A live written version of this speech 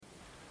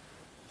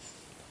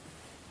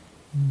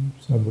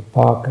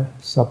Sabapaka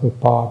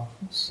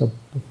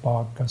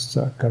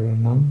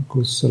sakaranam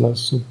kusala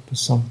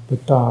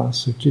suppasampata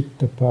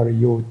sucitta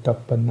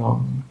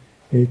pariyotapanam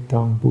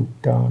etang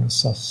buddhana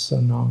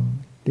sassanam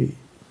te.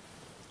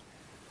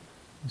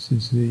 This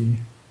is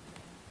one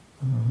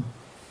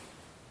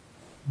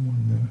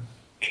of the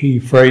key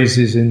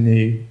phrases in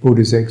the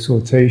Buddha's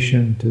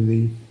exhortation to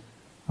the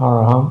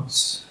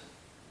Arahants.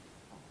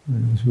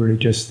 And it was really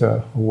just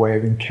a way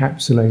of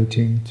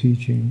encapsulating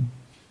teaching.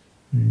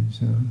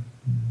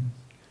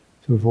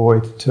 To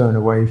avoid, to turn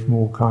away from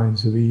all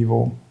kinds of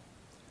evil,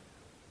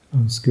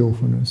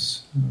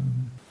 unskillfulness,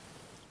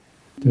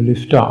 to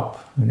lift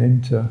up and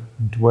enter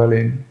and dwell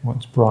in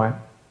what's bright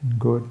and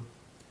good,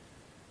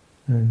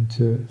 and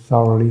to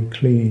thoroughly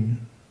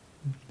clean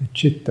the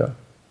citta,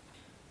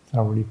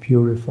 thoroughly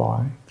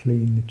purify,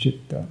 clean the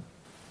citta,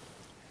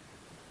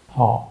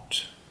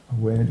 heart,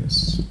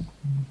 awareness,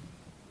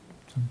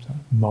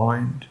 sometimes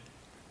mind,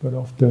 but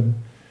often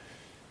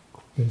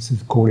let's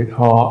call it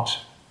heart,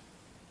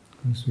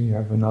 because we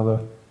have another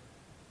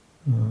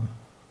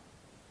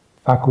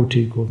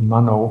faculty called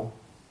mano,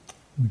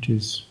 which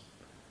is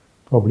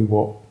probably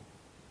what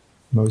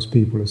most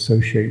people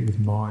associate with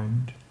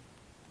mind.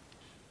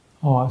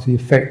 Heart is the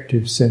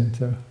affective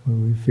centre where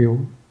we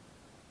feel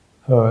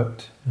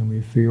hurt and we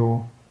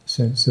feel a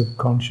sense of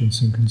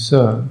conscience and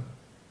concern.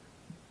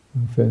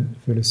 We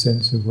feel a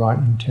sense of right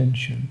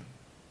intention.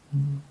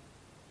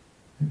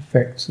 It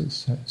affects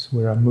us. That's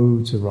where our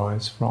moods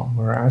arise from,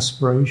 where our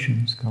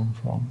aspirations come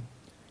from,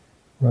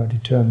 where our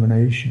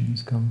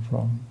determinations come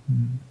from,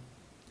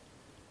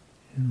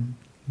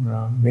 where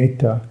our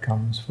metta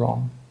comes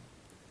from,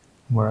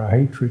 where our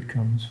hatred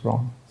comes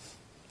from.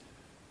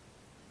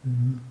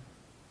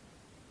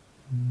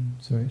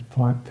 So it's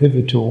quite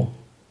pivotal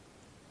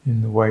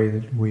in the way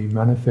that we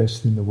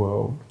manifest in the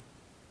world.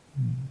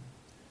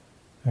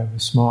 However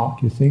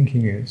smart your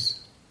thinking is,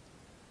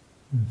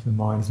 if the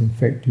mind is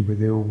infected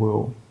with ill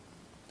will,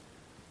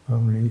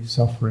 only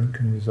suffering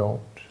can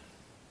result.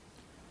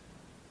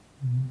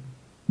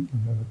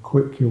 However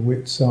quick your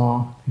wits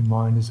are, if your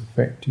mind is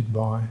affected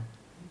by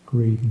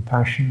greed and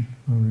passion,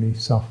 only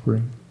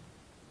suffering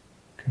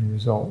can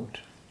result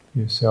for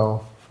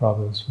yourself, for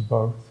others, for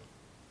both.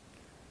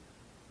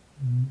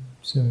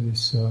 So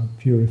this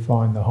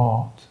purifying the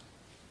heart.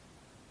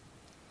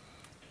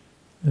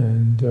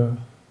 And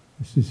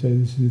as to say,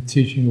 this is the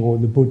teaching of all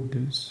the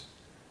Buddhas.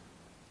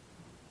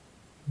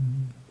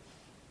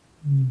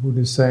 The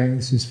Buddha is saying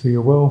this is for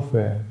your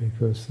welfare,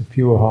 because the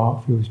pure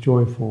heart feels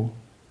joyful,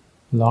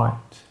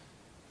 light,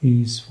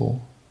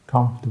 easeful,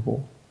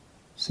 comfortable,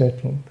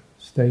 settled,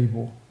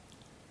 stable.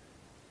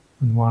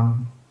 And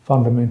one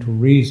fundamental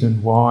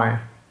reason why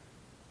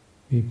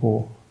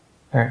people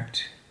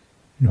act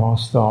in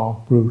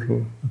hostile,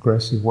 brutal,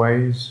 aggressive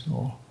ways,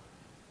 or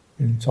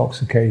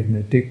intoxicated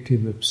and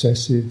addictive,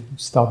 obsessive,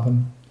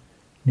 stubborn,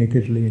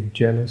 niggardly and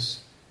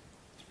jealous,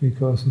 is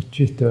because the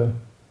citta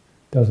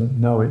doesn't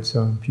know its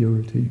own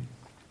purity.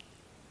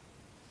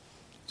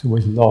 It's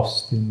always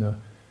lost in the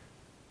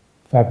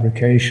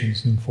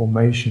fabrications and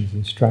formations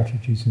and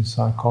strategies and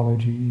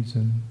psychologies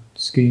and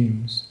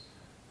schemes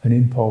and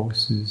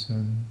impulses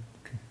and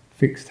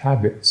fixed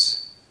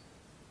habits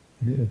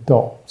that it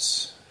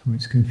adopts from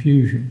its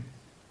confusion.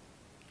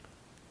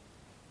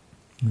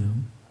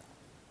 And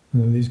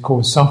these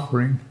cause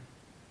suffering,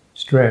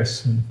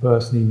 stress, and the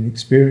person even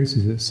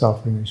experiences that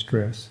suffering and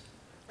stress.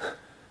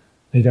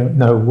 They don't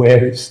know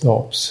where it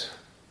stops.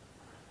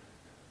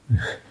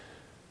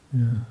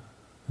 And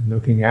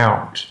looking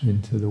out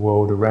into the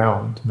world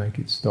around to make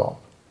it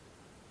stop.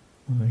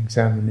 Or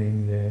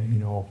examining their,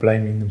 or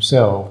blaming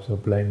themselves, or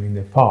blaming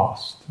their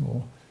past,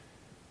 or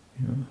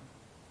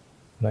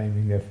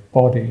blaming their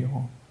body,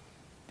 or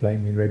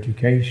blaming their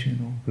education,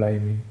 or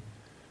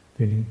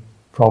feeling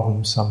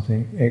problems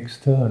something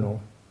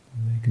external.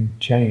 And they can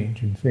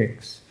change and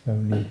fix. If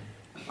only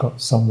got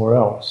somewhere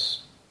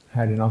else,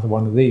 had another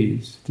one of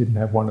these, didn't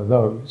have one of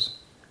those,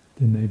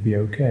 then they'd be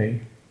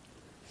okay.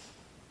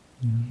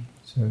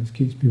 So it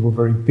keeps people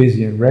very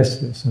busy and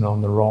restless and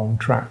on the wrong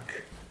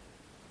track.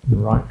 The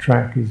right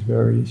track is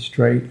very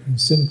straight and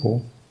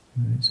simple,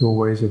 and it's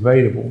always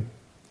available.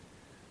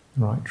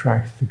 The right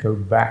track is to go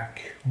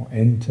back or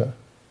enter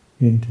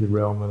into the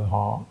realm of the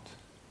heart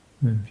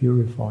and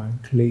purify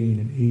and clean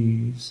and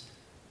ease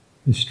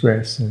the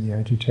stress and the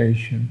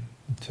agitation,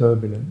 the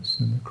turbulence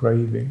and the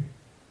craving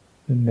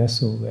that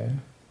nestle there.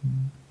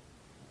 And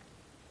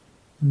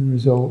the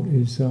result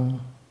is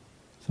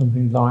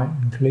something light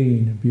and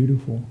clean and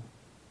beautiful.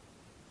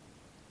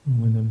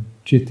 And when the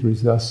citta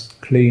is thus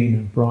clean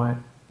and bright,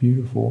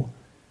 beautiful,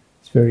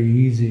 it's very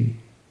easy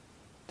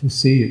to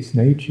see its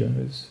nature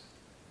as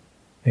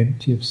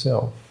empty of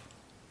self.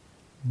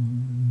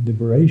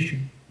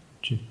 Liberation,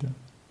 citta.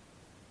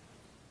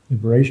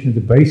 Liberation of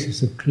the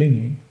basis of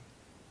clinging,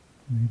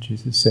 which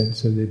is the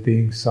sense of there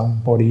being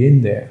somebody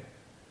in there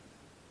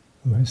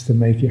who has to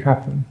make it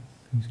happen,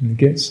 who's going to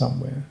get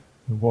somewhere,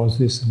 who was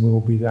this and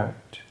will be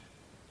that.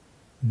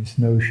 And this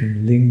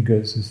notion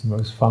lingers as the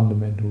most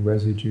fundamental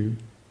residue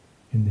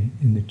in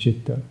the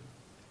citta.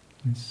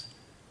 It's,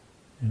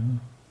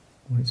 when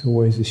it's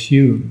always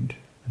assumed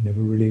and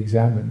never really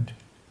examined.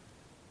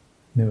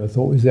 Never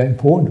thought it was that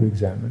important to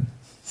examine.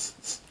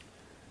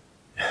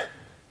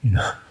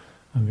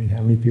 How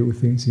many people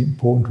think it's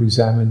important to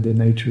examine the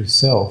nature of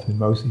self? They're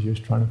mostly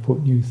just trying to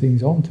put new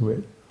things onto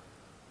it.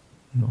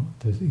 Not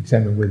to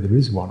examine whether there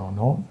is one or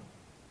not.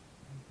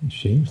 It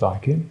seems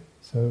like it.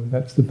 So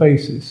that's the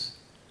basis.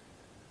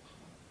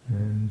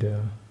 And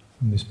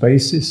from this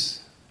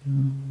basis,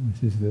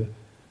 this is the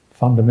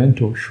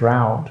fundamental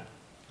shroud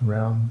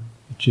around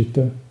the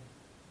citta.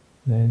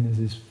 Then there's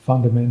this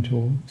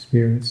fundamental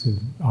experience of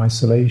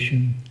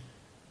isolation.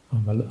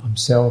 I'm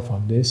self,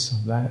 I'm this,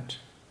 I'm that.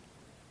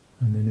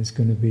 And then it's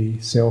going to be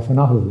self and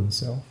other than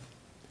self.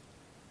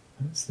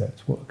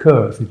 That's what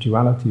occurs, the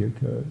duality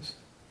occurs.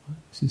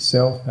 This is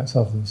self, that's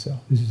other than self.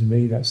 This is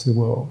me, that's the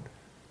world.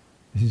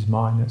 This is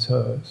mine, that's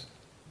hers.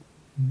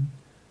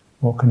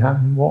 What can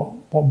happen?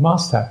 What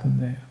must happen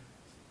there?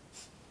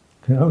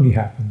 Can only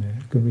happen there.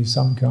 It could be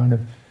some kind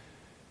of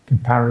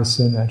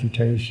comparison,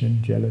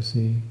 agitation,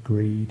 jealousy,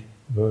 greed,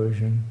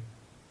 aversion,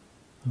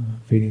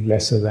 feeling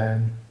lesser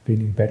than,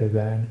 feeling better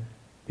than,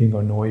 being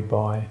annoyed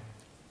by,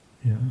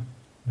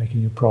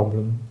 making a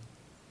problem,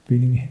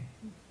 feeling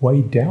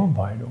weighed down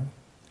by it all.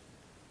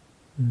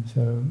 And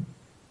so,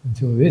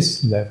 until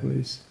this level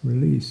is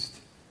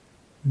released,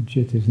 the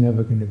citta is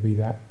never going to be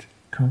that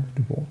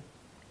comfortable.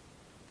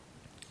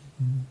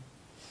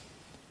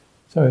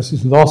 So it's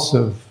this loss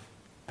of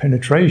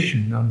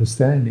penetration,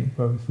 understanding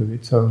both of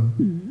its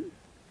own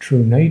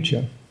true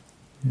nature,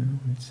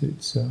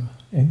 its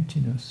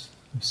emptiness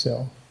of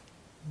self.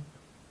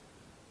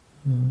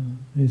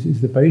 This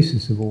is the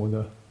basis of all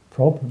the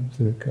problems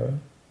that occur.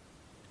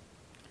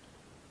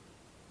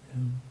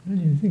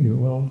 And you think,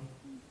 well,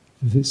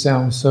 does it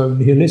sound so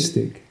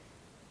nihilistic?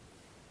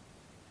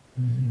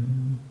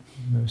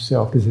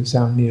 Self, does it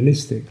sound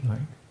nihilistic?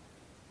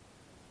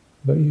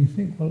 But you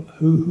think, well,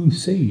 who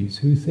sees,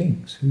 who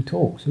thinks, who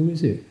talks, who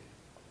is it?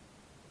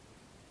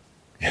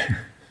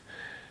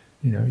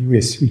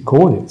 We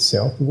call it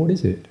self, but what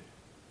is it?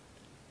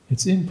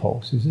 It's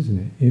impulses, isn't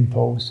it?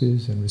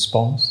 Impulses and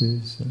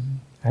responses and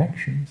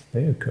actions,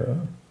 they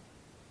occur.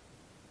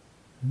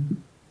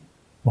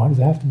 Why does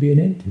there have to be an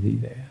entity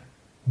there?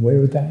 Where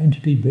would that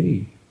entity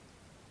be?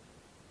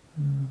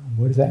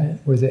 Where does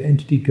that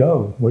entity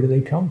go? Where do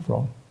they come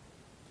from?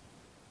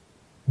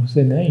 What's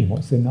their name?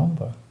 What's their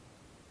number?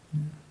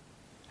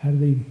 How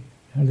do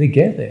they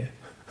get there?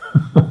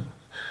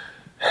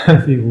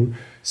 People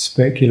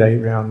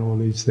speculate around all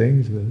these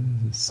things.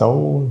 The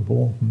soul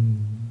born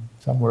from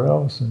somewhere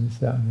else, and this,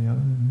 that, and the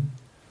other.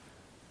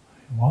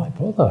 Why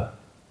bother?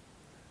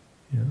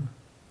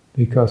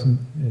 Because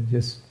it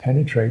just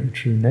penetrate the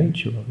true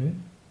nature of it.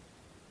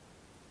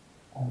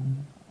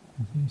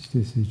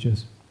 This is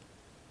just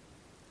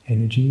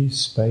energy,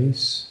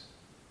 space,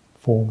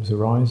 forms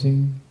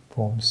arising,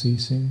 forms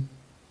ceasing,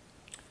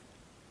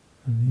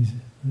 and these.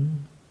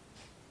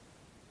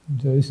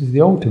 So this is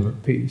the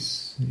ultimate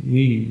peace, the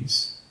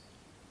ease,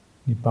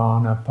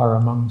 nibbana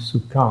paramang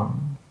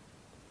sukhang,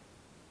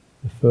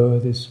 the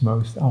furthest,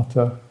 most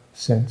utter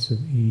sense of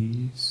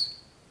ease.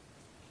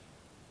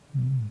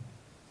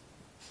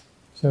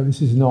 So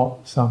this is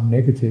not some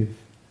negative,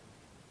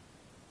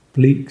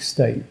 bleak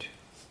state,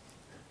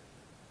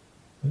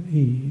 but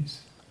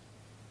ease.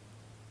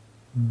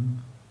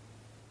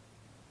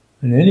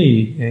 And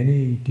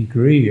any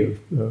degree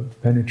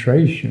of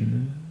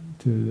penetration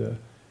to the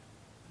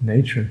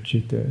nature of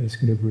citta is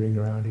going to bring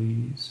around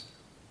ease.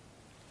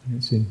 And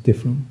it's in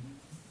different,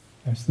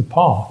 that's the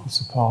path. It's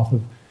the path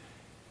of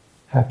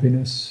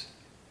happiness,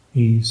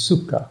 ease,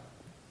 sukha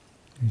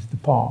is the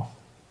path.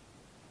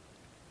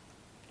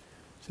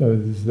 So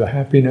there's the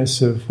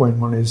happiness of when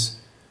one is,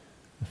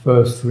 the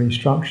first three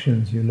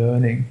instructions you're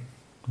learning.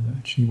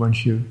 Actually,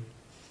 once you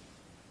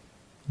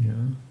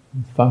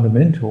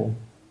fundamental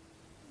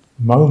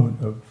moment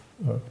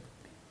of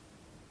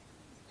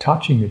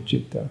touching the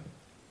citta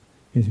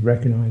is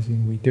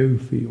recognizing we do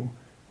feel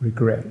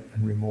regret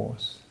and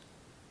remorse.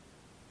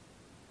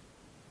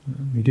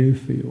 We do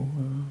feel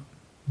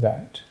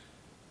that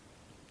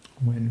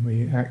when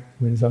we act,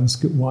 when it's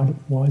unskilled,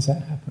 why does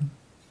that happen?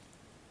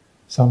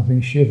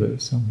 Something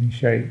shivers, something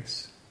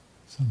shakes,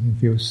 something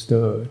feels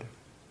stirred.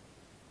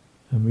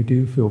 And we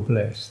do feel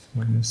blessed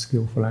when the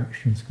skillful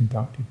action is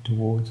conducted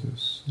towards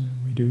us. And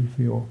we do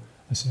feel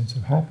a sense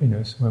of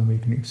happiness when we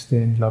can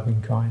extend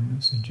loving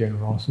kindness and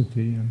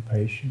generosity and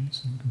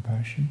patience and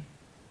compassion.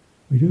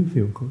 We do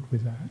feel good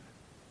with that.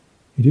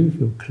 You do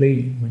feel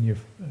clean when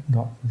you've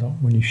not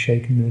when you've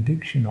shaken an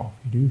addiction off.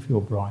 You do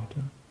feel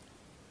brighter.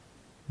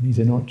 And these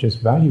are not just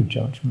value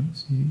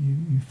judgments.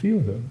 You feel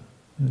them.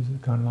 There's a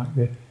kind of like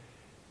the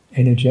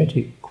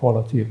energetic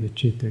quality of the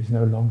citta is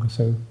no longer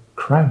so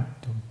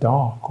cramped or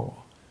dark or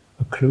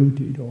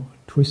occluded or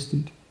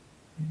twisted.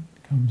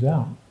 It comes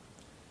out.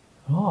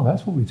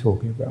 That's what we're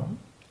talking about.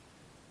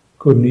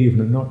 Couldn't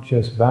even, not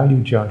just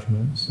value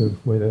judgments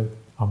of whether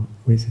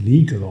it's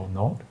legal or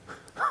not.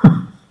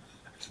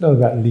 It's not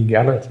about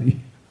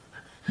legality.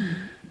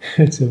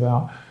 It's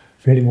about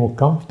feeling more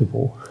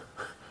comfortable.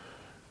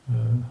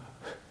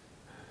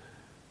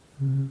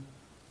 And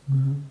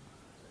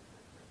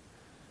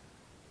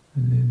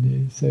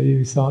then so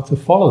you start to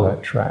follow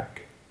that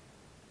track.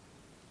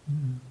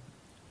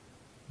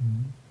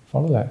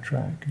 Follow that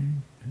track,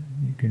 and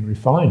you can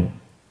refine it.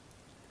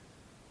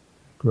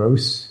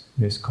 Gross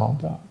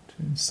misconduct,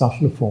 and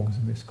subtler forms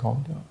of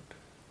misconduct.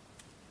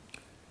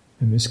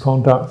 And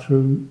misconduct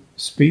through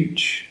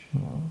speech,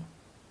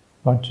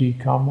 vaci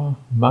kamma,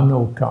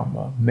 mano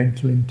kamma,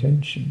 mental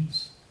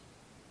intentions,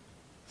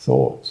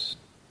 thoughts,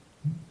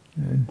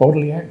 and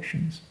bodily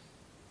actions.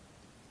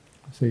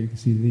 So you can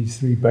see these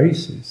three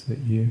bases that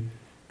you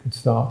can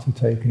start to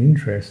take an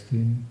interest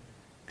in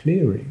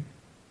clearing,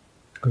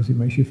 because it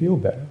makes you feel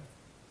better.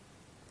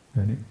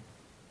 And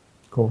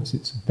of course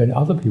it's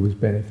other people's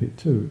benefit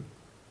too.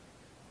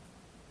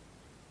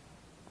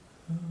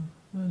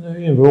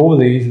 And, but all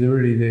these,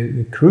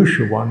 the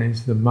crucial one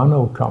is the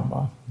mano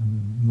kamma,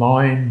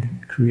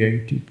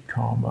 mind-created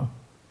karma.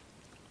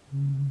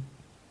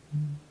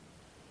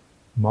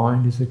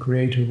 Mind is the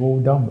creator of all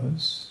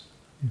dhammas.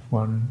 If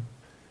one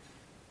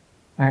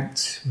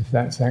acts, if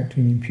that's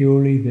acting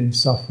impurely, then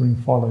suffering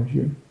follows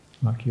you.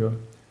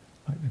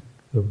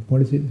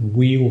 What is it? The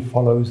wheel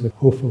follows the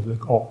hoof of the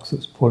ox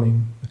that's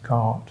pulling the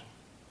cart.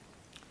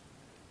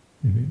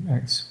 If it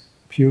acts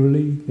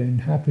purely, then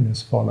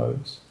happiness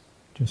follows,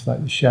 just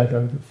like the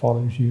shadow that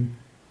follows you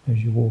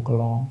as you walk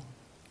along.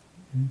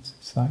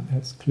 It's like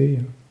that's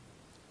clear.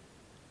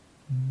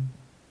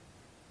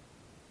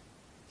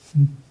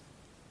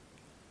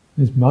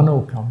 There's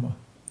mano kamma,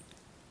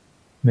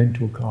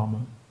 mental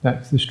karma.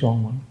 That's the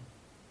strong one.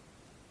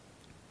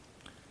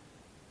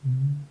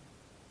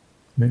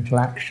 Mental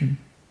action.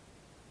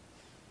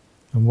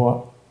 And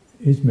what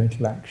is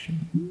mental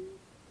action?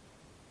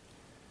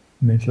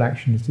 Mental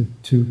action is of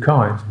two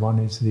kinds. One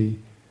is the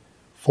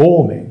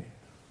forming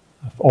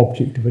of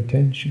object of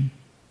attention.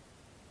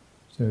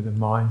 So the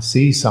mind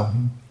sees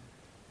something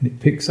and it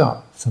picks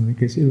up something it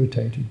gets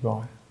irritated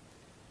by.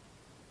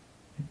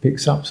 It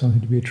picks up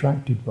something to be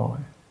attracted by.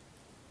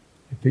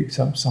 It picks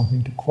up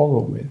something to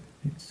quarrel with.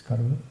 It's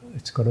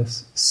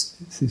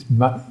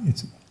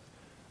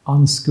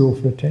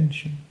unskillful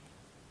attention.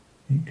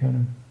 It kind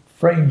of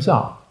frames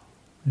up,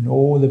 and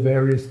all the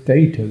various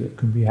data that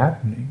can be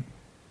happening.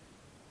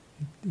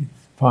 It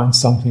finds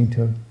something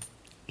to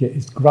get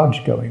its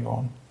grudge going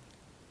on,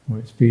 or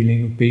its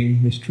feeling of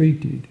being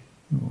mistreated,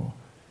 or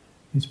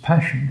its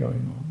passion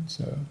going on.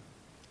 So,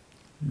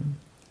 and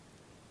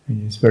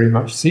you just very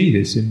much see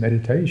this in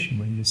meditation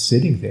when you're just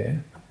sitting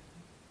there.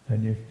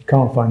 And you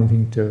can't find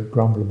anything to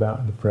grumble about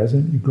in the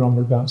present, you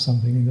grumble about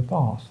something in the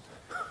past.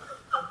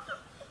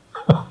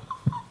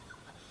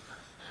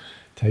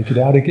 Take it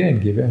out again,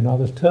 give it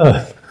another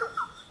turn.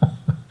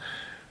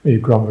 You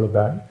grumble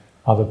about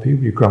other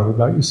people, you grumble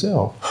about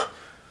yourself.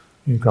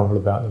 You grumble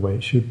about the way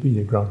it should be,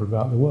 you grumble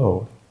about the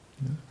world.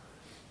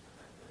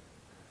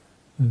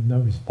 And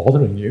nobody's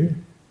bothering you.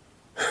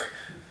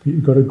 But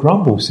you've got a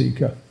grumble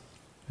seeker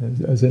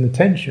as an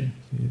attention.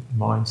 Your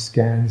mind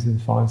scans and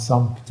finds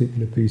some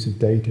particular piece of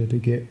data to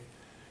get,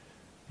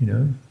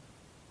 and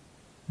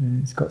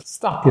it's got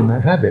stuck in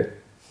that habit.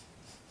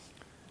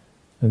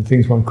 And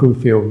things one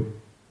could feel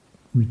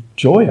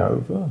joy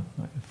over,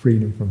 like the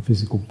freedom from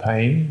physical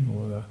pain,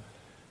 or the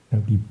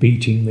nobody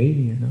beating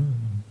me,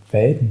 I'm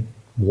fed and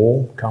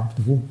warm,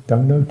 comfortable,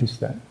 don't notice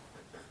that.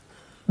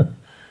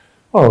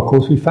 Or of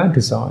course we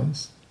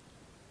fantasize.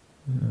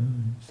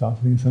 Start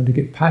to think something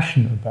to get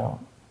passionate about.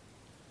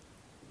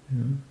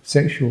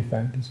 Sexual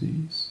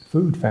fantasies,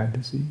 food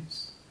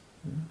fantasies.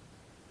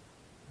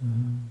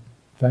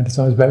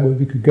 Fantasize about where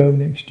we could go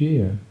next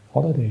year,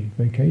 holiday,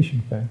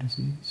 vacation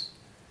fantasies.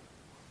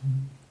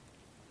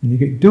 And you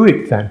get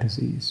do-it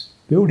fantasies,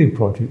 building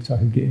projects I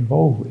could get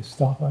involved with,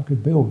 stuff I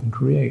could build and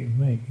create and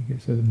make.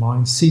 So the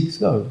mind seeks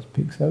those,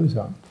 picks those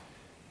up.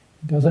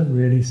 It doesn't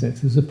really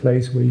sense there's a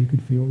place where you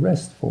could feel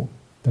restful.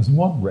 It doesn't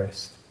want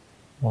rest,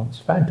 it wants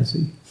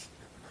fantasy.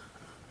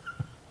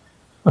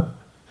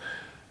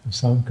 Of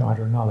some kind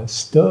or another,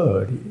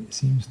 stirred. It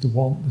seems to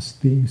want this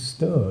being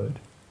stirred.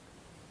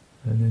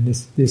 And then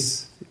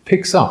this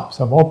picks up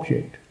some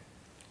object.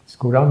 It's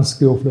called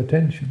unskillful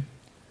attention.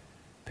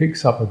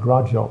 Picks up a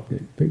grudge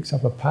object, picks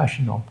up a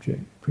passion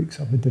object, picks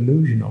up a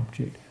delusion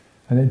object,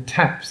 and then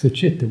taps the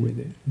citta with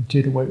it. The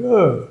citta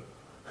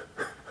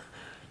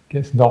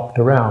gets knocked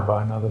around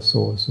by another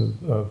source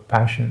of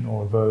passion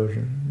or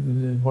aversion.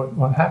 And then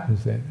what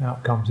happens then?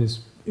 Out comes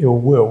this ill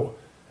will,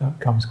 out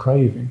comes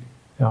craving,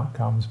 out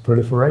comes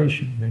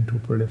proliferation, mental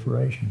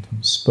proliferation,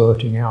 some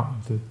spurting out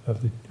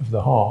of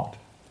the heart.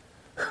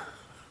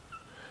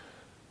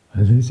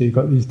 And then so you've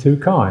got these two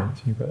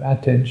kinds. You've got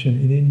attention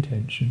and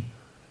intention.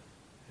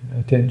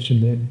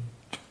 Attention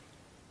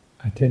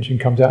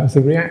comes out as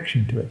a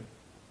reaction to it.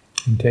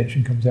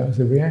 Intention comes out as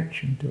a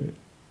reaction to it,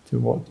 to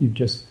what you've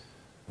just.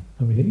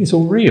 And we think it's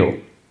all real.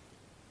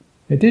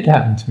 It did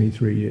happen to me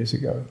 3 years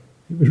ago.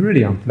 It was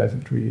really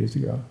unpleasant 3 years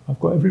ago.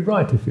 I've got every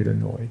right to feel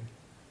annoyed.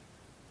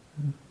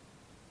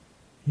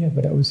 Yeah,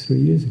 but that was 3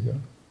 years ago.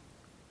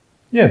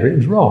 Yeah, but it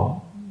was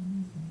wrong.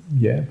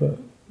 Yeah, but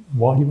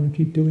why do you want to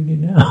keep doing it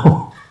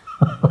now?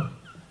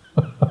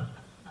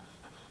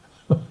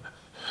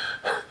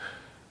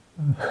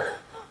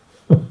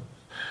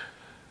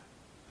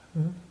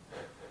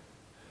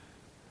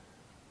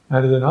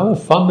 And there's another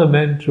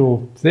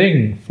fundamental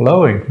thing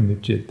flowing from the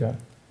citta.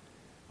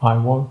 I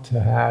want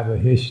to have a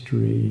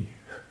history.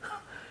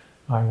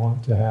 I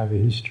want to have a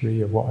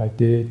history of what I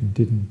did and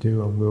didn't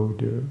do and will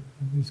do.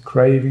 This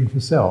craving for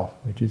self,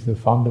 which is the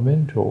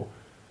fundamental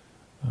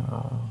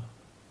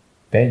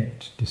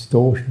bent,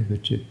 distortion of the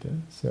citta.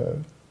 So,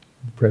 in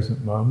the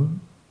present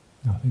moment,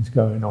 nothing's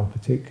going on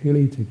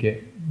particularly to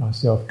get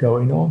myself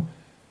going on,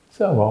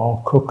 so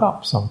I'll cook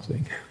up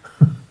something.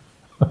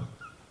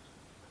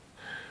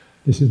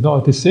 This is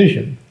not a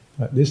decision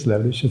at this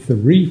level, it's just the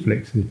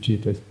reflex of the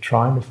citta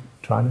trying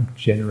to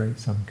generate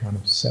some kind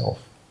of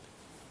self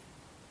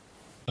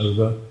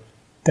over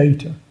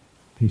data,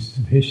 pieces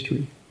of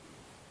history,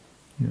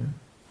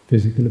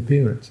 physical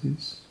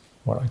appearances,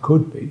 what I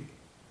could be,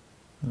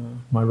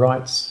 my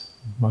rights,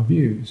 my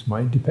views, my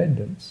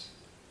independence,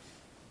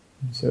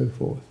 and so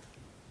forth.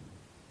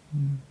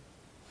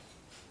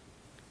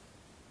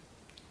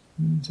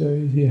 And so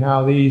you see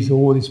how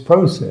all this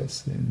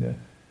process in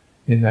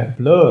that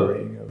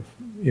blurring of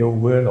ill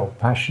will or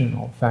passion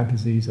or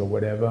fantasies or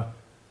whatever,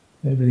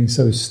 everything's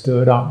so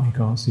stirred up you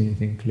can't see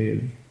anything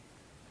clearly.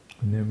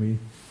 And then we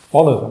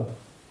follow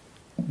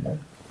them.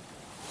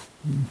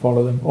 We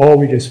follow them, or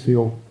we just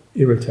feel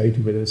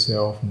irritated with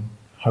ourselves and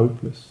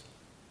hopeless,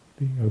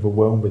 being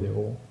overwhelmed with it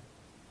all.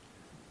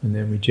 And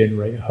then we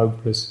generate a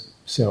hopeless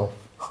self.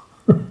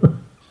 I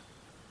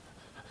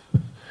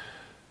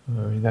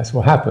mean, that's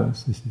what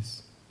happens. This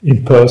is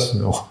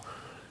impersonal.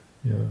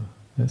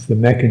 That's the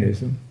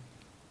mechanism.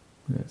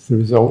 That's the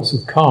results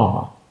of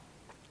kamma.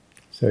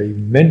 So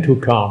even mental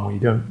karma, you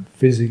don't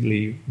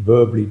physically,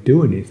 verbally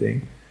do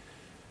anything,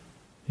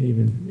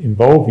 even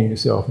involving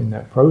yourself in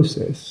that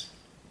process,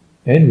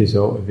 end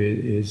result of it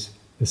is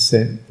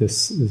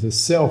there's a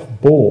self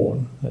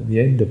born at the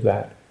end of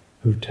that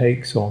who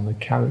takes on the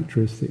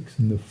characteristics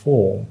and the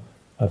form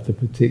of the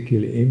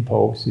particular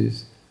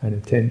impulses and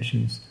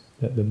attentions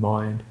that the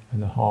mind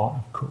and the heart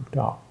have cooked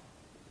up.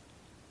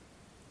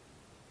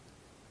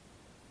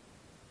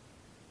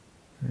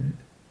 Right?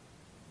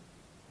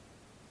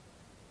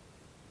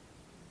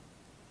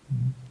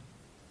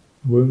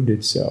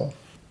 Wounded self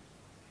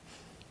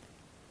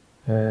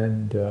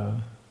and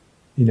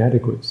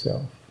inadequate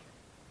self,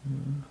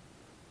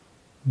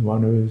 the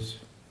one who's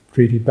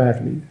treated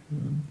badly,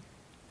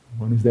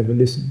 one who's never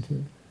listened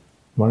to,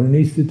 one who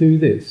needs to do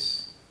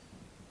this,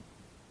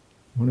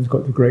 one who's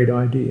got the great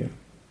idea,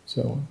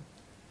 so on.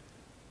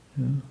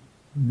 And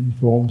these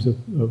forms of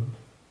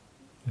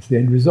that's the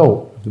end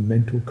result of the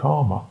mental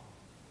karma.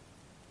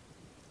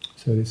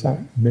 So this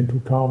mental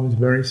karma is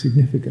very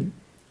significant.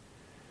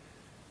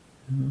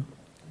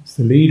 It's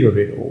the leader of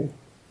it all,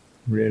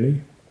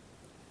 really.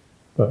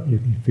 But you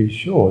can be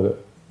sure that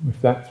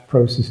if that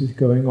process is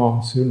going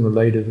on, sooner or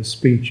later the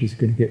speech is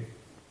going to get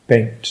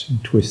bent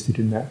and twisted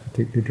in that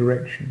particular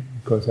direction.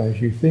 Because as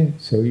you think,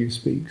 so you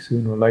speak.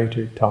 Sooner or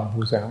later it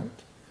tumbles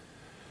out.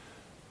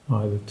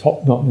 Either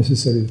not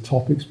necessarily the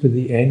topics, but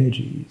the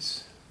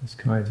energies. Those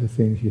kinds of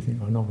things you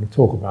think, I'm not going to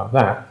talk about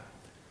that.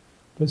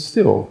 But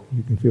still,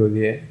 you can feel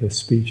the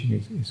speeching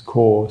is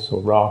coarse or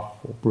rough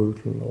or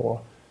brutal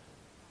or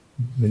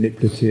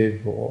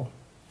manipulative or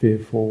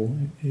fearful.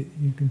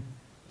 You can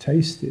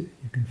taste it.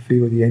 You can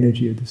feel the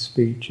energy of the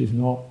speech is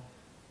not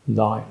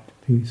light,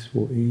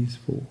 peaceful,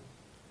 easeful.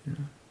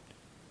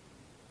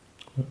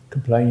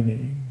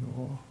 Complaining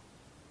or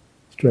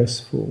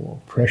stressful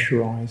or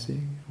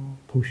pressurizing or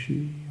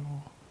pushy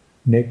or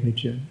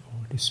negligent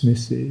or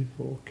dismissive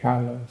or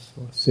callous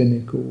or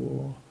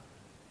cynical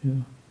or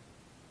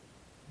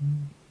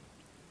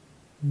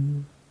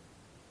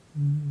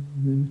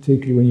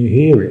particularly when you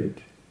hear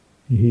it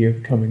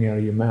coming out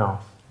of your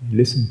mouth, you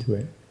listen to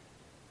it,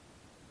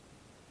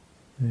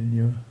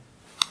 and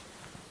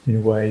in a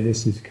way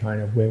this is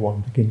kind of where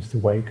one begins to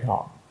wake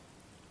up.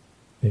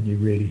 Then you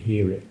really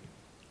hear it,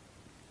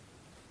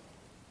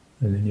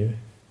 and then your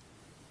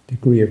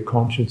degree of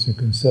conscience and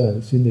concern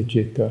that's in the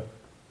citta,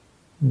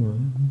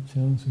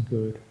 sounds so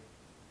good.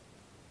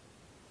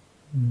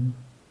 It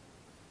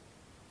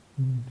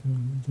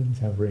doesn't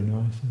sound very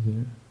nice,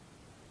 doesn't it?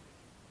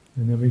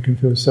 And then we can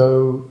feel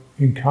so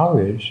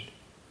encouraged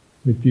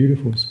with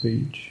beautiful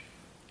speech.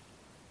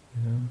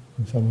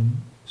 When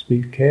someone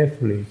speaks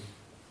carefully,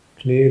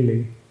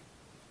 clearly,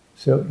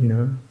 so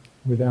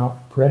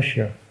without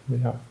pressure,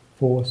 without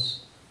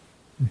force,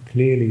 and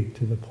clearly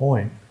to the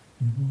point.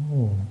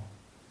 Oh,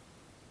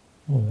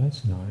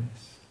 that's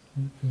nice.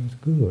 That feels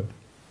good.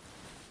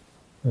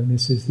 And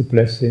this is the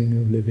blessing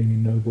of living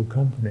in noble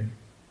company.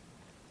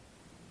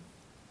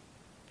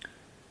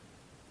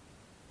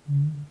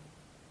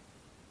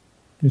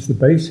 It's the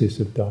basis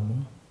of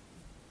Dhamma.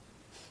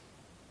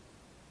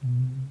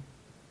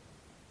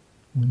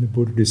 When the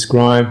Buddha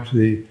described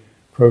the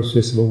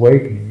process of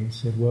awakening, he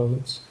said, well,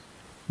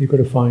 you've got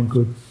to find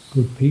good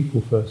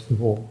people first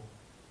of all.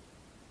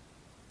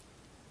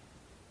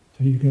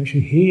 So you can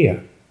actually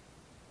hear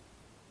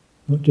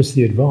not just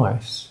the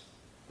advice,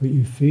 but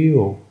you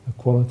feel the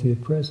quality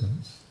of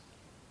presence.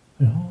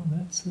 And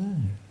that's there.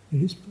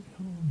 It is,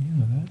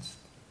 that's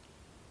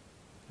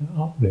an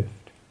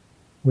uplift.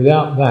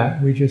 Without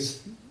that,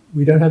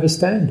 we don't have a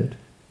standard.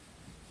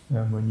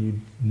 And when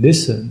you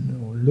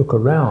listen or look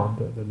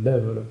around at the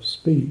level of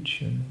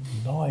speech and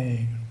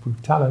lying and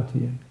brutality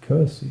and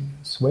cursing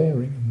and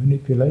swearing and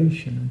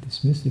manipulation and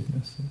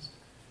dismissiveness that's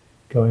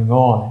going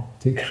on,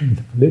 particularly in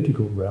the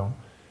political realm,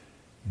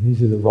 and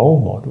these are the role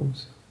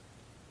models.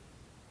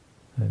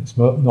 And it's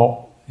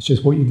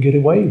just what you can get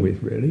away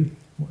with, really.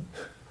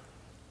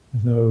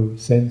 There's no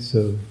sense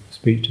of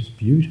speech as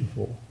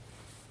beautiful,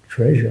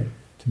 treasure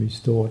to be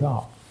stored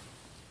up.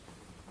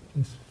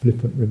 Just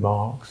flippant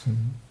remarks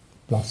and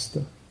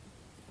bluster.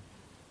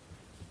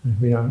 And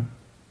if we don't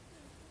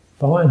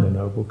find a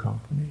noble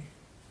company,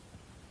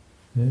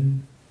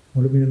 then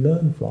what are we going to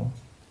learn from?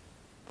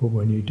 But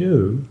when you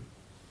do,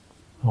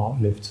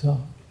 heart lifts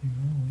up. You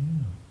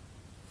think,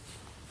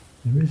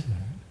 there is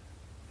that.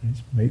 And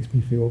it makes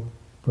me feel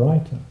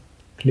brighter,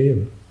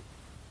 clearer.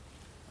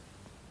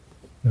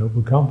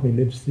 Noble company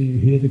lives you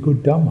hear the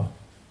good Dhamma.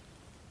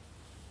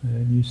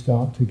 And you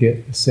start to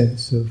get a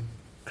sense of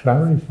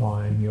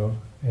clarifying your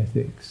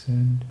ethics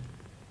and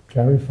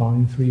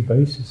clarifying 3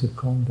 bases of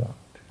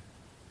conduct.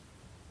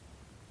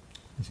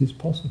 This is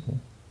possible.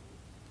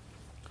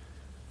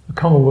 The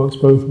kamma works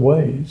both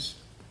ways,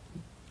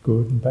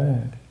 good and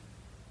bad.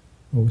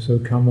 Also,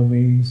 kamma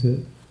means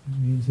that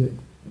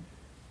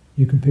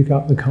you can pick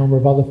up the kamma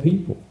of other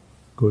people,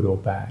 good or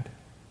bad.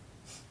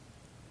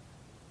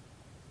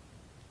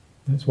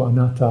 That's what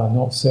anatta,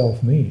 not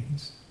self,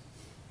 means.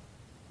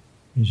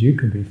 Is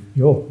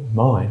your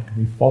mind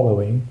can be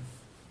following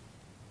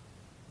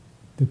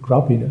the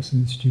grubbiness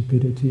and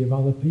stupidity of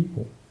other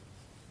people.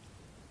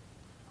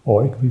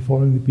 Or it can be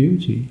following the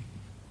beauty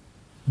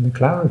and the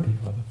clarity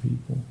of other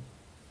people.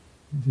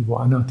 This is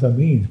what anatta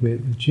means, where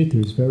the citta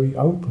is very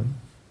open.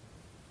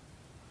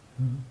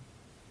 And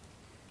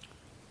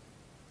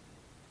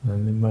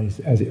then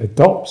as it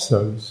adopts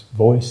those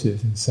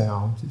voices and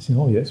sounds, it's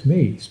saying, that's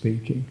me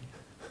speaking.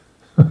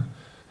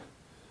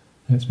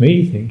 That's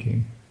me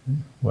thinking.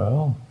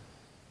 Well,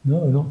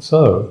 no, not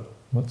so.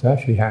 What's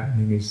actually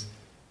happening is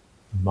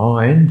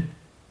mind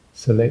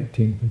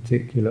selecting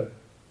particular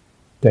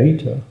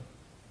data,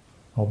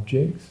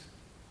 objects,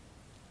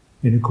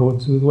 in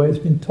accordance with the way it's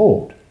been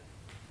taught.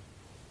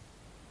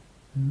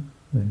 And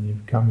you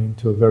come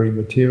into a very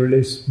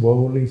materialist,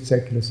 worldly,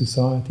 secular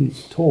society.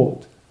 It's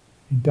taught,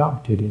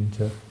 inducted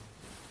into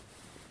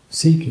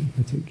seeking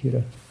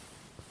particular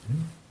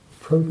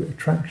progress,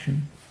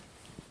 attraction,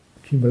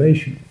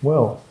 accumulation,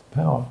 wealth,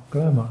 power,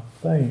 glamour,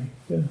 fame,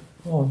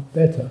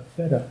 better.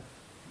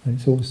 And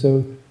it's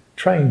also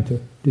trained to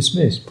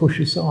dismiss, push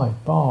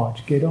aside,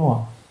 barge, get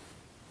on.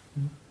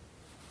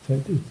 So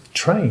it's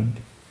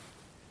trained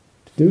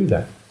to do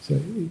that. So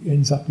it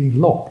ends up being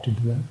locked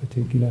into that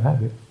particular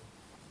habit.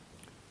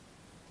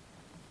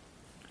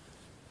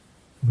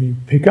 We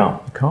pick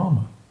up the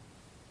karma.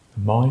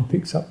 The mind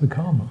picks up the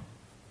karma.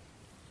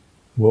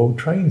 The world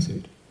trains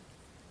it.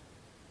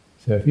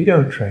 So if you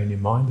don't train your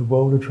mind, the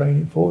world will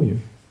train it for you.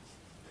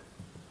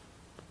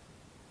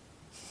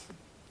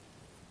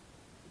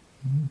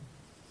 And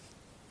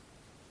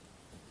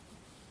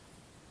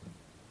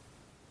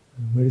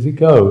where does it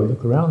go?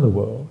 Look around the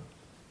world.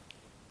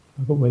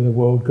 Look at where the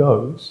world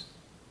goes.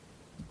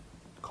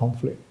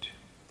 Conflict,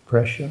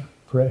 pressure,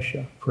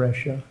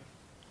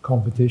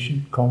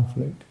 competition,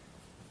 conflict,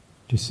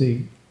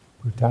 deceit,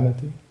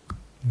 brutality.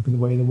 Look at the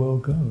way the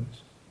world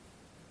goes.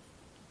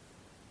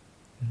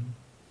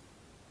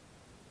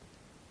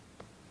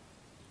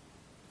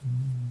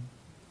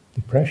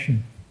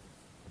 Depression,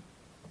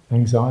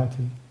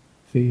 anxiety,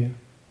 fear.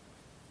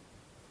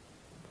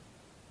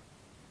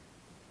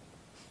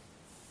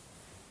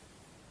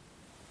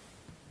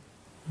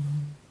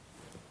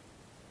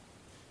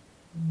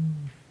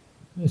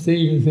 It's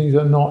even things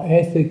that are not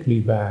ethically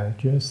bad,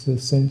 just the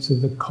sense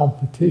of the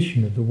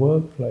competition of the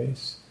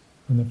workplace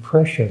and the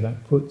pressure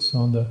that puts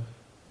on the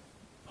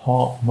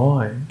heart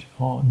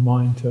and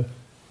mind to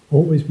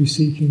always be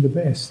seeking the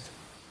best,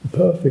 the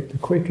perfect, the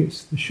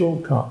quickest, the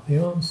shortcut, the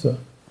answer,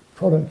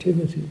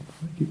 productivity,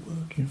 make it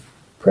work,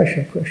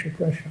 pressure.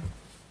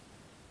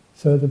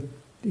 So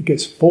it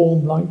gets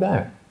formed like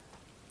that.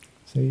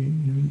 So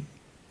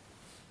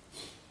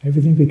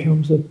everything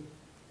becomes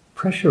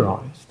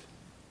pressurized.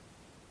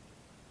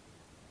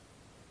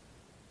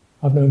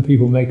 I've known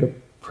people make a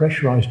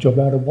pressurized job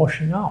out of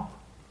washing up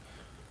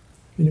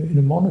in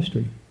a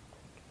monastery.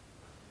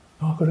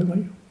 I've got to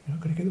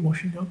get the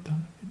washing up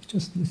done. It's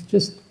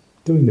just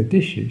doing the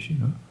dishes,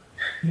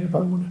 Yeah, but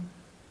I want to.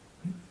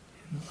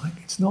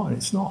 It's not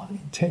an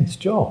intense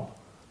job.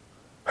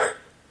 I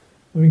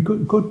mean,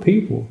 good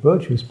people,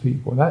 virtuous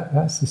people.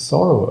 That's the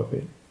sorrow of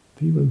it.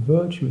 People with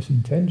virtuous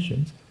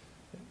intentions,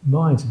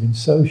 minds have been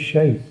so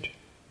shaped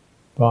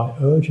by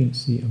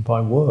urgency and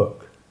by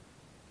work.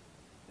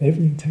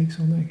 Everything takes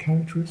on that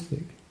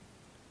characteristic.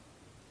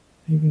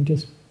 Even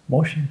just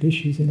washing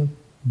dishes in a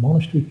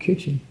monastery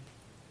kitchen.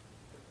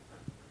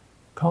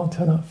 Can't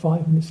turn up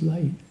 5 minutes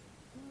late.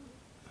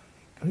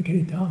 Got to get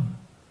it done.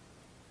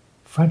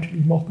 Frantically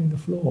mopping the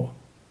floor.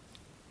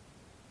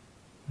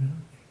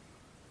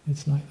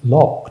 It's like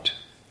locked.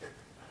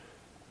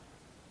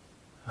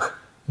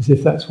 As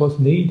if that's what's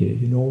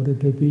needed in order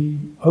to be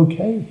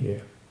okay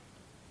here.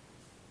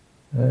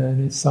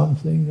 And it's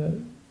something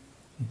that,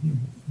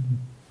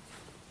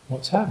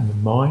 what's happened? The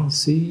mind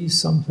sees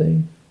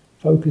something,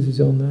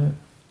 focuses on that,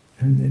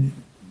 and then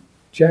it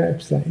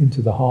jabs that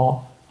into the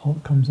heart.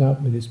 Heart comes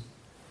out with its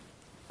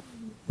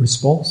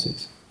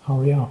responses.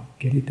 Hurry up,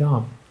 get it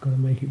done. Got to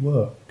make it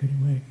work. Get it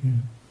work.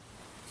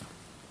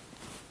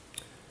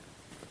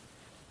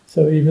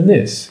 So even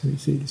this, you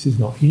see, this is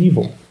not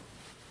evil,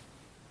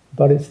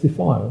 but it's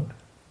defiled.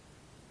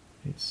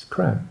 It's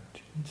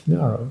cramped. It's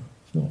narrow.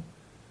 It's not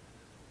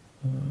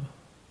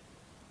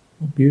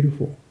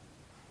beautiful.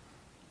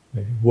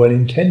 Maybe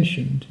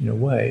well-intentioned in a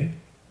way,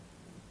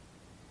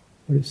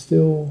 but it's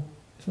not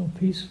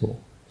peaceful.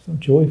 It's not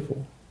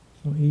joyful.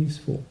 It's not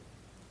easeful.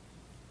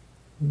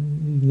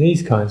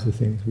 These kinds of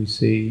things we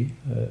see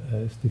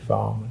as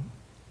defilement.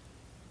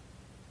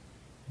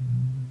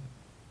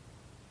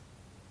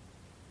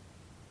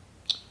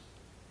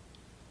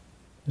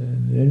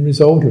 And the end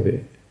result of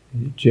it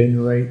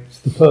generates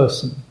the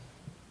person.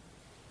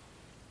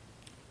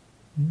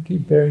 You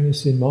keep bearing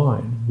this in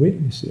mind,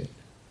 witness it.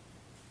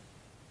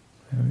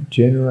 How it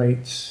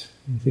generates,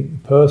 you think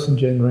the person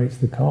generates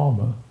the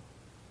karma.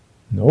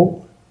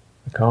 No,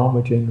 the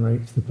karma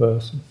generates the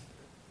person.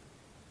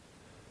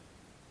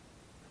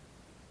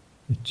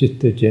 The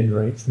citta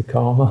generates the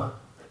karma.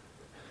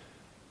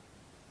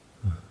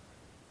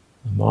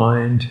 The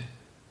mind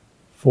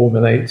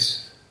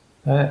formulates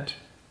that.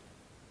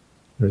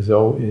 The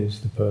result is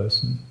the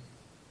person.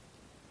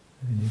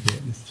 And you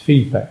get this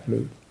feedback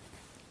loop.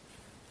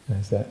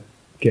 As that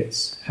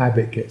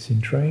habit gets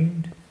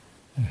entrained,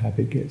 and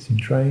habit gets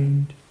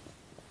entrained,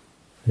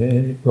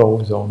 then it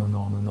rolls on and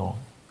on and on.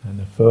 And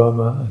the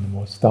firmer and the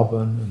more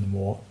stubborn and the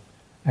more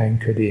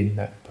anchored in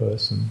that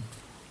person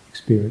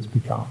experience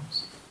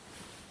becomes.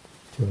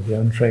 Till the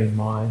untrained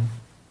mind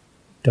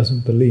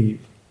doesn't believe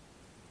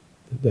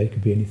that they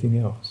could be anything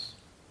else.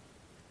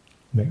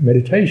 Make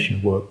meditation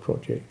a work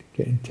project,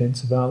 get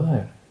intense about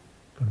that.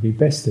 Got to be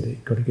best at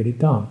it, got to get it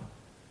done.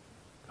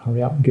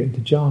 Hurry up and get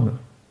into jhana.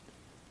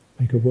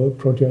 Make a work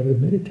project out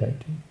of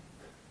meditating.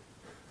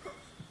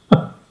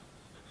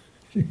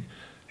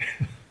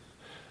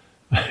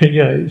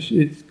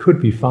 It could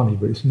be funny,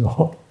 but it's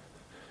not.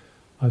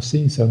 I've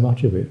seen so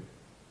much of it.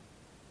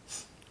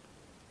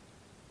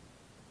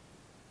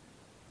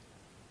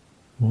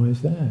 Why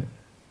is that?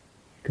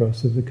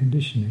 Because of the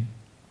conditioning.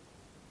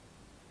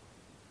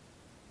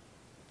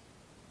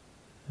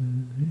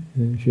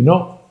 And if you're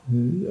not,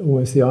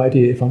 always the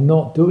idea, if I'm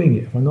not doing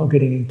it, if I'm not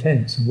getting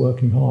intense and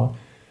working hard,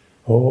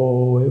 it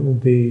will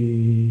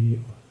be,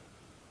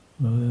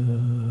 I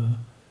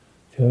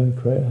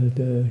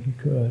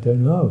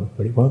don't know,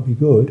 but it won't be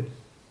good.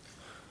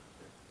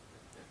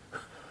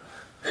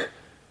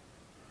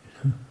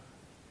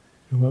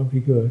 It won't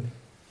be good.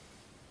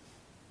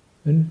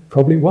 And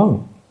probably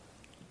won't.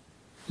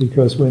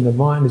 Because when the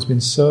mind has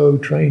been so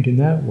trained in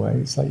that way,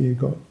 it's like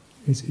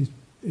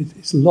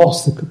it's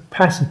lost the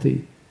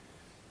capacity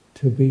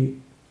to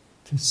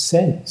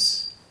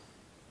sense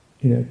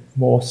in a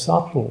more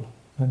subtle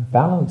and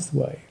balanced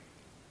way.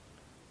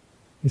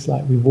 It's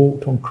like we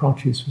walked on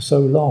crutches for so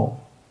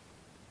long,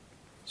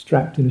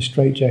 strapped in a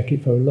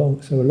straitjacket for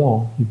so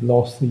long, you've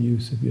lost the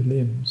use of your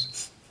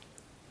limbs.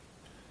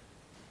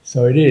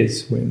 So it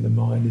is when the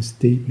mind is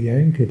deeply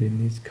anchored in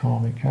these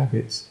karmic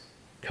habits,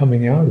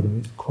 coming out of them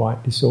is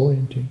quite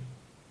disorienting.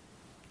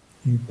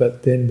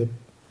 But then the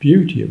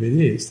beauty of it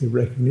is the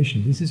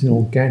recognition, this is an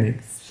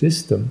organic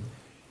system,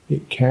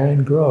 it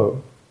can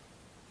grow,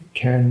 it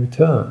can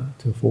return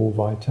to full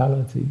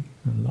vitality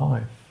and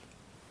life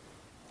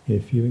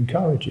if you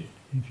encourage it,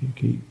 if you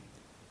keep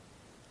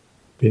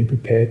being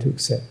prepared to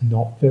accept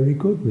not very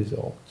good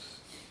results,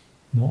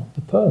 not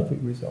the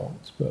perfect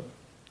results, but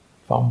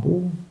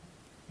fumble,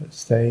 but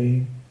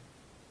staying,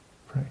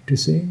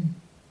 practicing,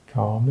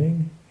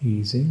 calming,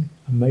 easing,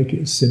 and make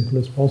it as simple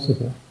as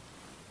possible.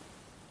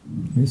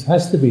 This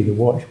has to be the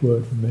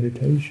watchword for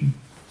meditation.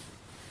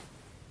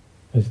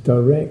 As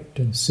direct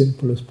and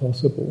simple as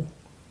possible,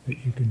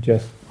 that you can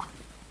just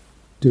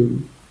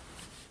do.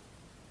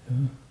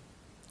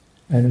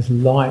 And as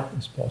light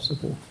as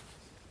possible.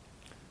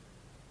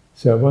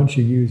 So once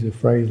you use a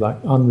phrase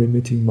like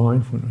unremitting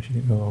mindfulness,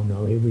 you think, oh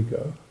no, here we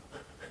go.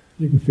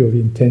 You can feel the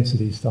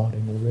intensity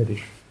starting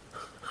already.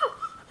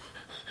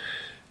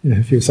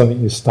 You feel something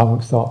in your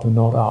stomach start to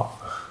knot up.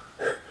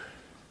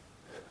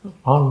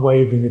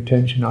 Unwavering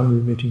attention,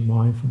 unremitting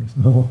mindfulness.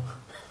 Oh.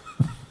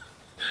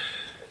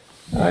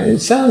 It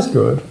sounds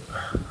good.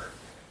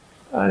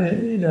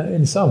 And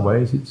in some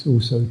ways it's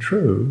also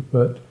true,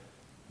 but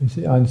you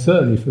see, and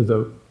certainly for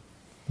the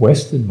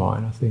Western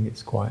mind, I think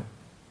it's quite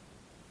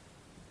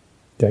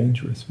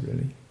dangerous,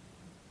 really.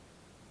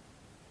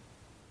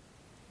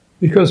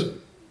 Because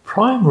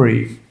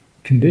primary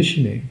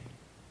conditioning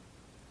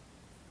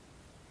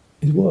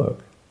is work.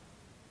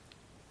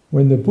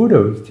 when the Buddha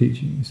was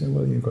teaching, he said,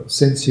 well, you've got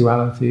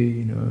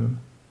sensuality,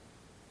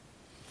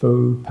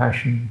 food,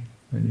 passion,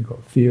 and you've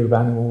got fear of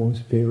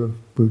animals, fear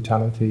of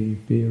brutality,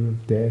 fear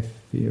of death,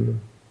 fear of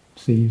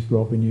thieves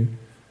robbing you.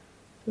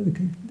 So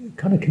the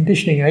kind of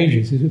conditioning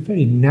agents is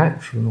very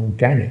natural and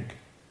organic.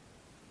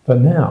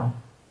 But now,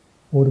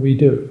 what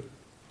do?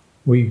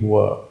 We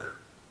work.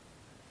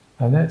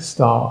 And that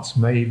starts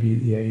maybe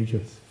at the age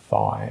of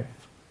 5.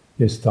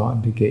 You're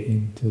starting to get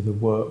into the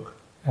work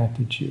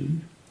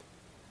attitude.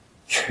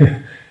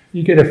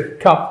 You get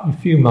a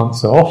few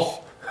months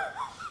off,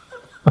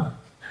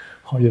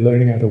 while you're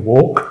learning how to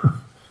walk,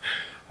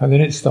 and then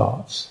it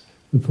starts.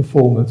 The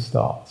performance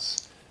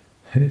starts,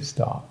 and it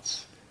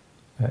starts.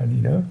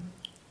 And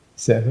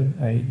 7,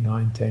 8,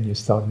 9, 10, you're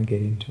starting to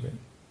get into it.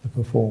 The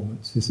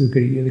performance. This will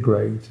get you the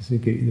grades, this will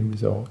get you the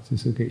results,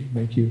 this will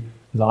make you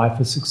life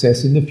a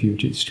success in the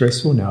future. It's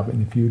stressful now, but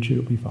in the future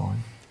it'll be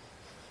fine.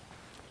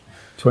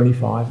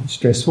 25, it's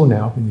stressful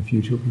now, but in the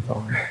future it'll be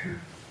fine.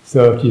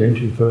 30, you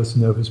enter your first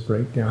nervous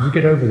breakdown. You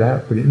get over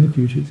that, but in the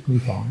future it's going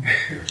to be fine.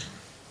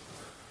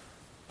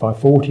 By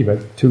 40, you've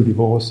had 2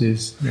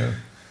 divorces,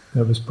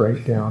 nervous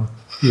breakdown,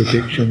 a few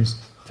addictions,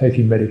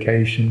 taking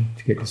medication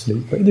to get to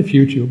sleep, but in the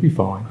future you'll be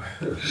fine.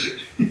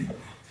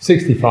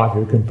 65,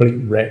 you're a complete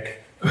wreck,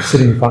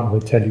 sitting in front of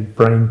a telly,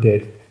 brain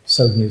dead,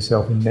 soaking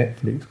yourself in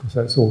Netflix, because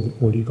that's all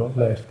you got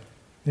left.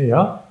 There you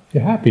are.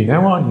 You're happy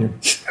now, aren't you?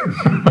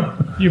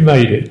 You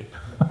made it.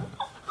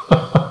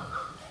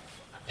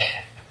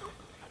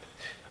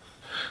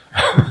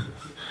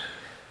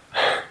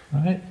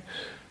 Right?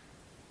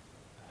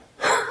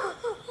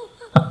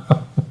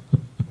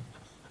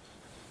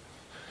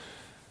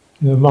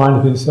 The mind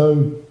has been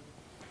so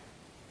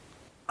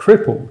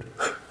crippled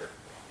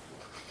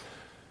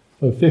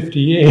for 50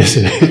 years.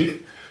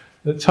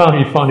 The time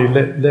you finally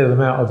let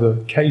them out of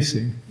the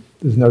casing,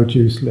 there's no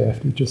juice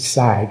left. It just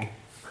sag,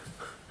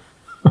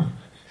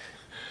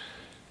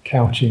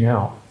 couching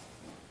out.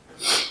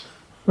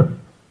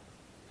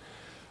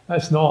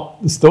 That's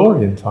not the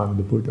story in the time of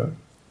the Buddha.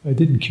 They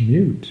didn't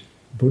commute.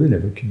 The Buddha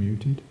never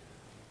commuted.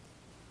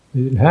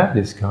 They didn't have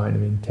this kind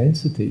of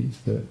intensities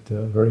that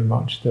very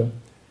much the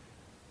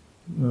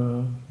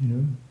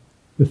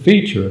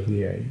feature of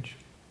the age.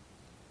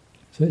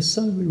 So it's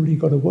something we really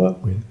got to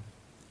work with.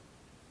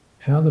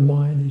 How the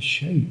mind is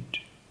shaped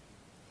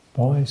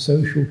by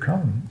social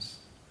currents.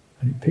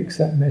 And it picks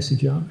that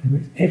message up and it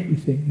makes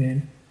everything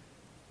then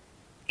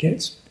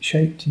gets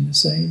shaped in the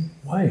same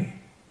way.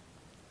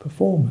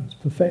 Performance,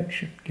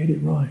 perfection, get it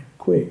right,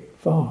 quick,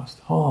 fast,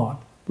 hard,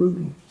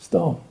 brutal,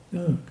 stop,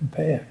 no,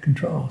 compare,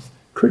 contrast,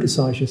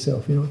 criticise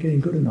yourself, you're not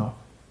getting good enough.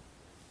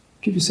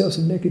 Give yourself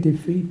some negative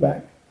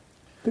feedback.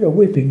 A bit of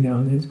whipping now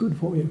and then is good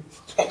for you.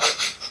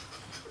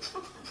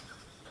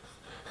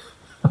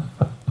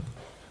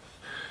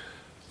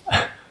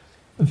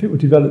 And people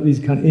develop these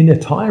kind of inner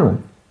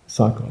tyrant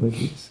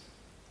psychologies.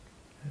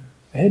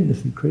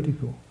 Endlessly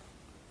critical.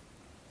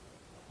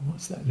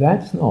 What's that?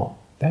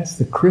 That's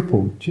the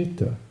crippled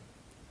citta.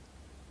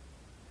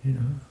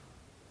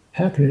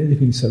 How can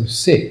anything so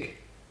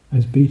sick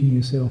as beating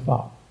yourself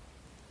up?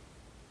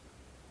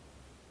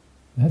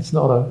 That's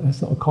not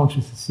a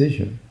conscious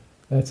decision.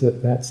 That's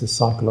a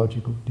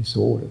psychological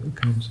disorder that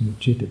comes from the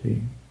citta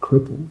being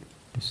crippled,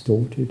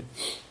 distorted,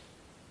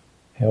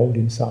 held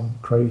in some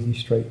crazy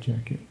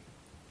straitjacket.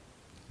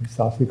 It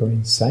starts to go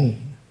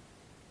insane,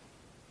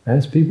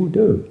 as people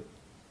do.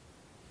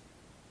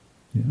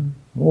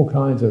 All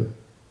kinds of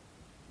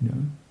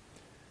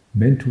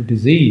mental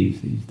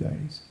disease these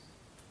days,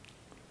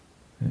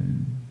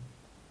 and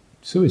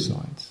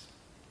suicides,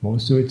 more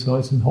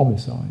suicides than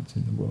homicides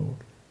in the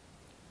world.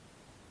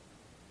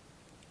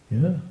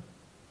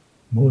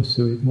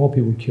 More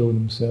people kill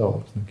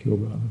themselves than kill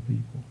other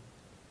people.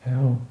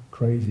 How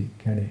crazy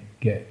can it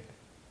get?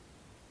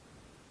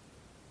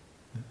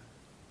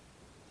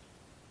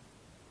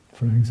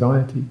 For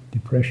anxiety,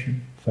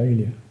 depression,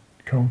 failure,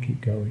 can't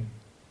keep going.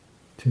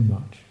 Too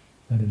much,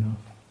 not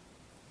enough.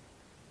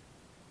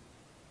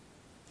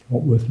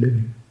 Not worth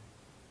living.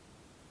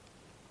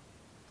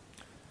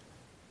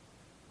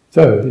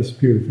 So this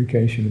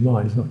purification of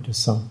mind is not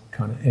just some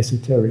kind of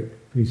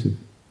esoteric piece of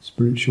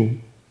spiritual,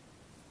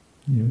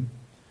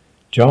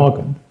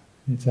 jargon.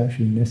 It's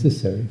actually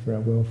necessary for our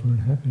welfare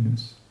and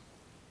happiness.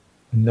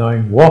 And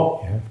knowing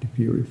what you have to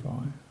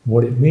purify,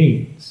 what it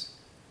means.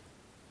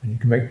 And you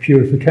can make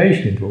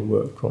purification into a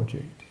work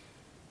project.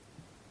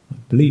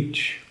 Like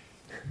bleach.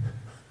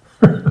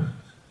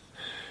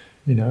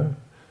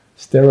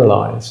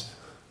 Sterilize,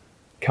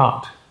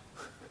 cut,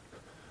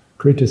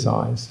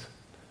 criticize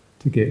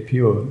to get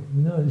pure.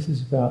 No, this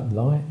is about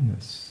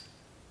lightness,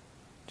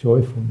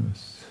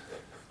 joyfulness.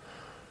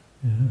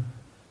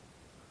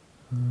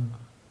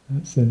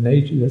 That's the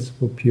nature, that's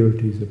what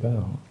purity is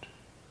about.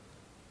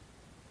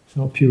 It's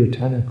not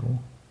puritanical.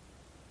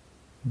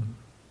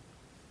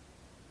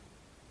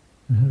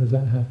 And how does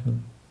that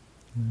happen?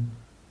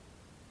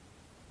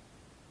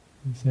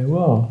 You say,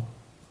 well,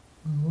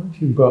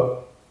 once you've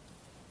got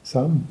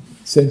some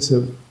sense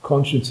of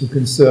conscience and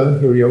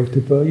concern,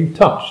 hiriyottapa, you've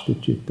touched the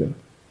citta.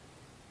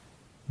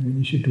 And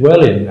you should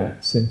dwell in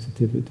that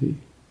sensitivity.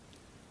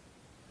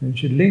 And you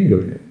should linger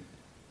in it.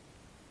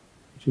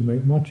 You should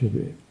make much of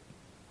it.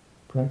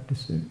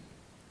 Practice it.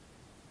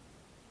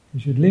 You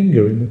should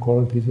linger in the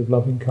qualities of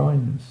loving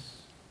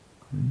kindness,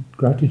 and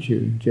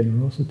gratitude,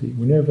 generosity,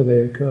 whenever they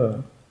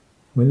occur.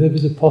 Whenever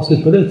there's a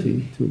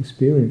possibility to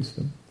experience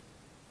them.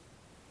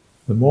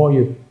 The more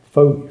you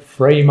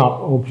frame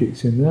up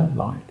objects in that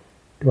light,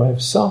 do I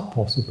have some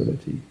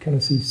possibility? Can I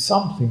see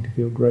something to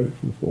feel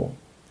grateful for?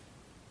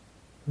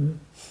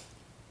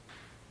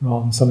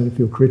 Rather than something to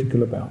feel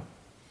critical about.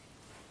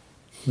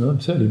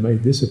 I've certainly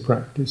made this a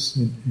practice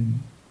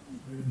in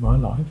my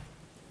life.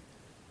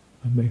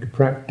 I make a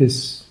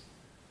practice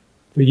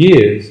for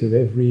years of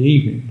every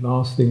evening,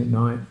 last thing at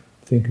night,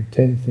 think of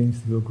 10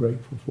 things to feel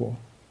grateful for.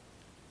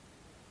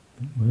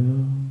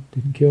 Well,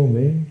 didn't kill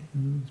me.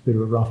 It's a bit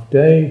of a rough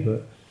day,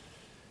 but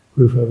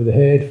roof over the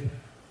head,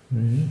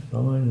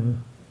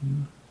 fine.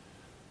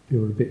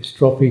 Feel a bit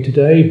stroppy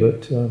today,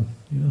 but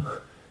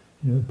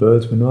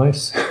birds were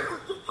nice.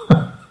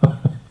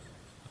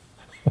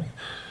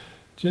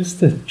 Just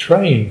to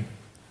train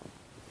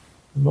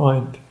the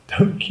mind,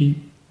 don't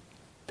keep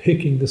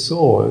picking the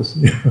sores,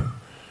 and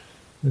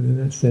in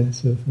that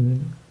sense of,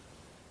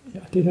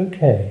 I did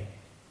okay.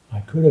 I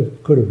could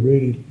have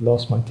really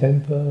lost my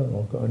temper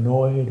or got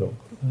annoyed, or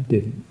I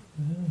didn't.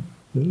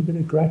 A little bit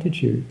of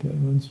gratitude that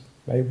one's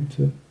able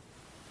to,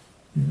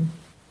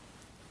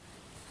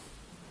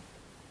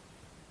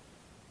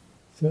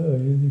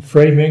 So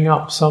framing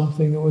up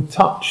something that will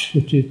touch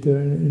the citta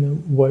in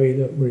a way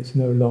that where it's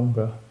no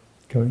longer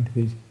going to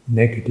these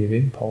negative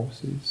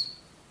impulses,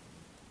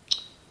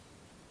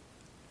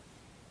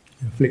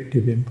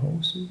 afflictive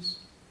impulses.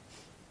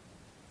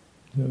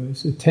 So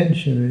it's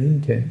attention and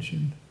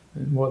intention.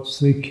 And what's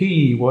the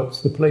key?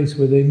 What's the place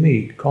where they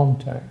meet?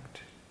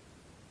 Contact.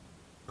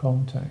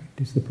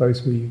 Contact is the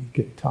place where you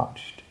get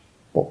touched.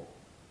 Oh,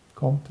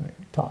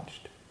 contact,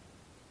 touched.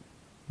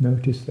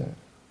 Notice that,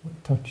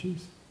 what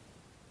touches.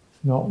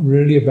 It's not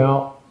really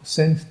about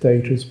sense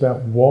data, it's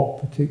about what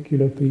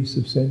particular piece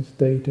of sense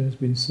data has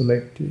been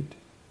selected.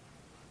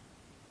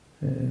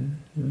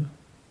 And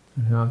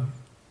how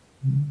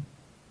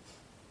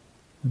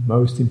the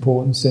most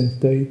important sense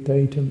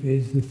datum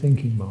is the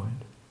thinking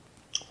mind.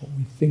 What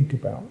we think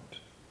about.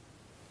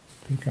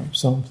 Pick up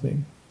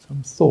something,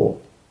 some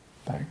thought,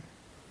 bang,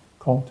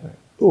 contact,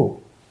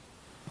 oh.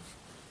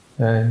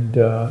 And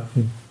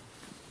in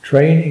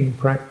training,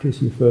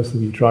 practice, you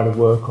try to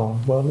work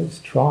on, let's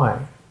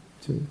try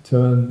to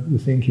turn the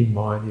thinking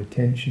mind, the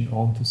attention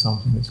onto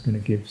something that's going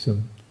to give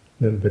some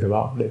little bit of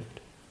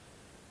uplift.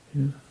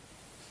 And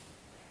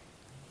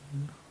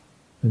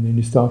then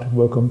you start to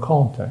work on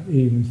contact,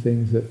 even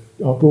things that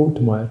are brought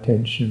to my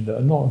attention that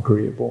are not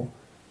agreeable,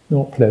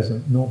 not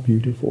pleasant, not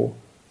beautiful.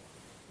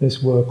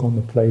 Let's work on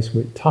the place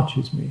where it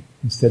touches me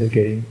instead of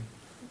getting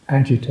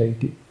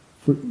agitated,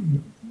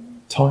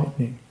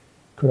 tightening.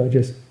 Could I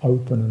just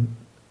open and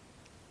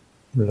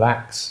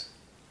relax?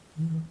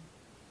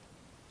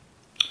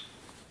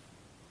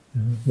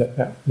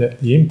 Let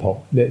the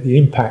impulse, let the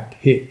impact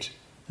hit,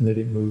 and let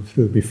it move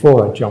through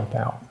before I jump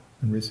out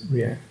and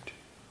react.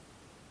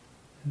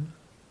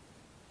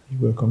 You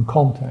work on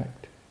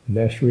contact,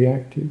 less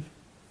reactive.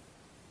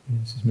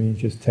 This means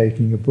just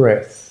taking a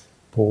breath,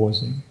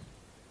 pausing.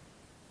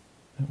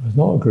 That was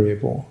not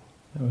agreeable.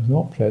 That was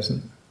not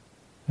pleasant.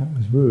 That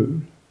was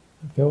rude.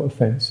 I felt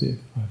offensive.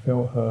 I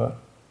felt hurt.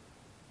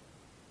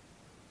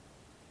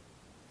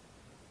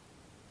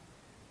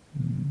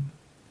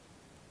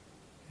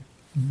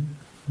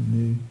 And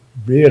you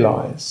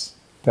realize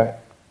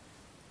that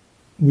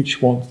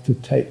which wants to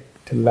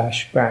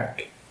lash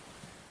back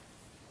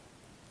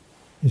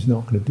is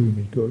not going to do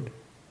me good.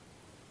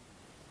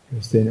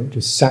 Because then it will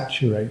just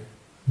saturate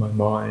my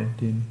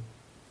mind in,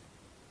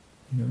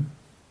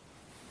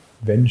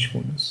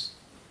 vengefulness.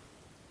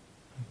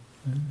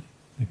 And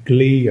the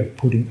glee of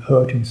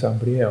hurting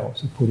somebody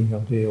else, of putting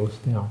somebody else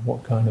down.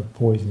 What kind of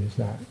poison is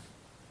that?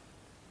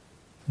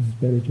 And it's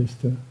better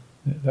just to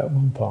let that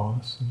one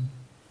pass and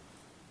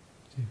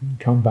see if we can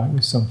come back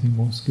with something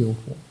more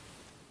skillful.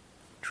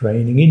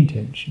 Training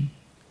intention.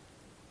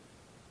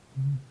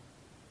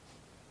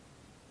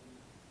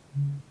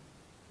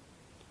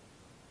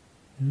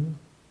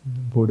 The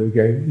Buddha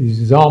gave these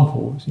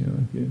examples, if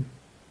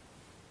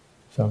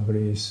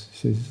somebody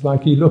says, it's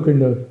like you look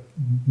in a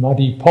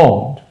muddy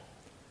pond.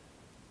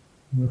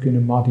 Look in a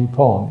muddy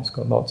pond, it's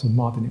got lots of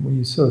mud in it. When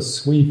you sort of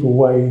sweep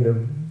away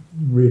the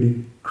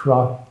really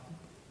crud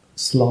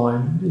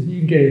slime, you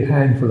can get a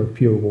handful of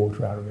pure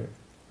water out of it.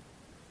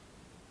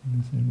 And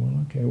you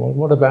say,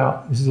 what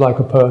about, this is like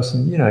a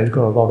person, he's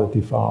got a lot of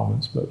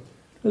defilements, but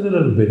there's a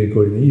little bit of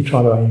good in it. You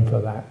try to aim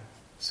for that,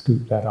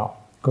 scoop that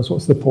up. Because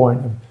what's the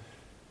point of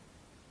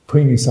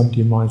bringing something to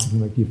your mind to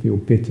make you feel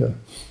bitter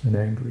and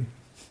angry?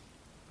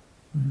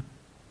 And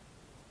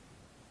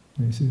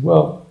he says,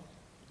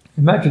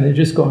 imagine they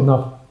just got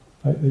enough,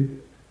 the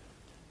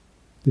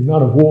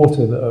amount of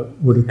water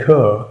that would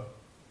occur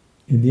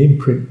in the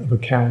imprint of a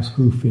cow's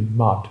hoof in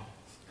mud.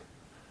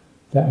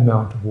 That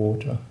amount of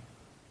water.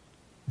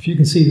 if you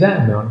can see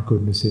that amount of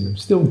goodness in them,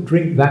 still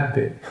drink that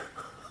bit.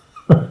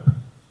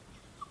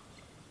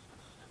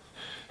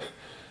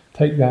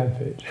 Take that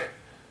bit.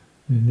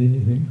 And then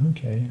you think,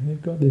 okay, they've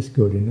got this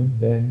good in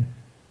them.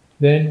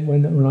 Then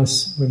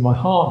when my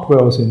heart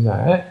dwells in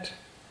that,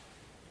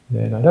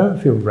 then I don't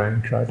feel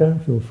rancor, I don't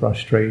feel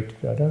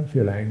frustrated, I don't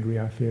feel angry,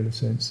 I feel a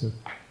sense of,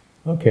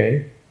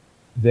 okay,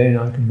 then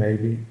I can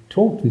maybe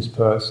talk to this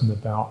person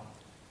about,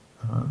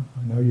 I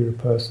know you're a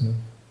person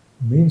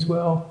who means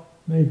well,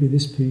 maybe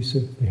this piece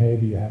of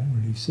behaviour you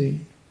haven't really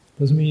seen.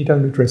 Doesn't mean you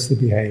don't address the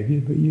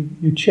behaviour, but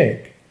you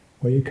check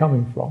where you're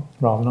coming from,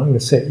 rather than I'm going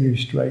to set you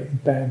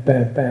straight, bam,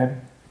 bam,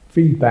 bam,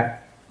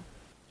 feedback.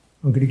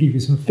 I'm going to give you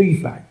some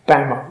feedback,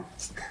 bam.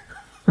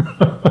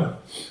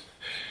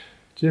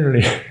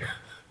 Generally,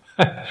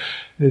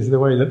 this is the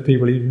way that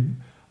people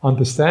even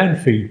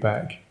understand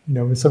feedback. You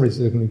know, when somebody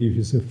says I'm going to give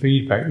you some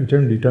feedback, they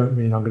generally don't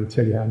mean I'm going to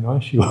tell you how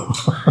nice you are.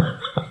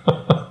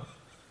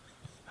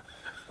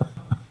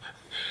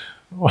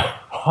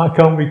 Why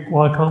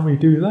can't we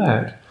do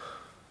that?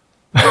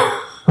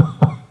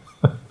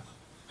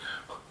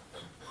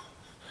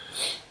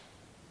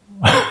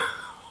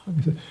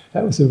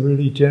 That was a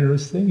really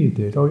generous thing you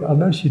did. I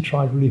noticed you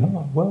tried really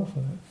hard. Well for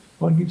that.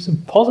 Why don't you give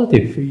some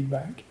positive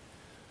feedback?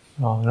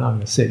 Oh, and I'm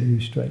going to set you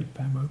straight,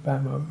 bammo,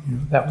 bammo. You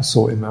know, that will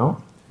sort him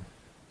out.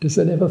 Does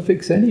that ever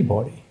fix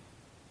anybody?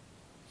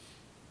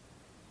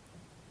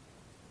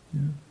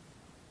 Yeah.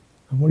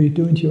 And what are you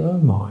doing to your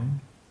own mind?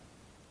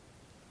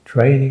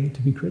 Training it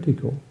to be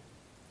critical.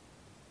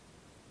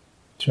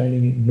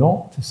 Training it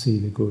not to see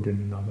the good in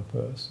another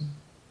person.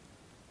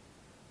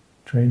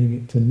 Training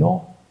it to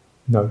not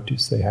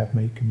notice they have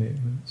made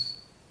commitments.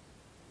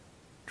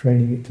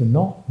 Training it to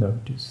not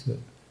notice that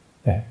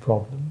they have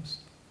problems.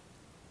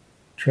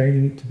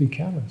 Training it to be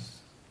callous,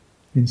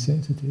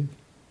 insensitive.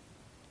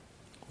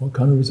 What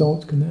kind of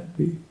results can that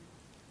be?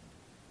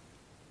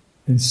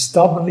 And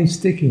stubbornly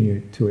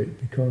sticking to it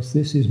because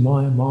this is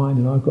my mind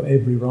and I've got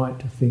every right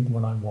to think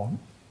what I want.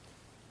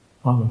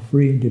 I'm a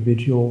free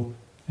individual,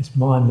 it's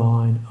my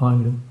mind,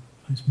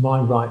 it's my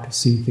right to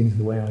see things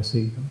the way I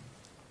see them.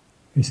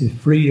 This is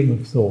freedom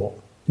of thought.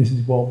 This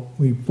is what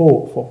we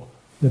fought for,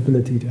 the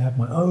ability to have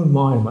my own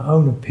mind, my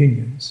own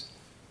opinions.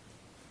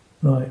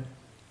 Right?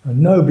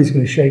 And nobody's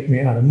going to shake me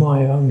out of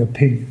my own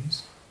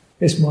opinions.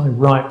 It's my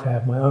right to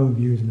have my own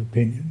views and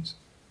opinions.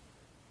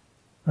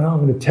 And I'm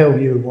going to tell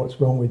you what's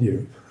wrong with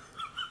you.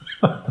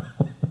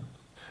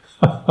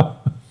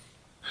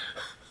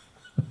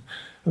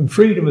 And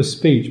freedom of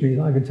speech means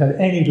I can tell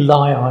any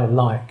lie I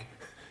like,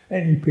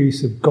 any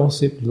piece of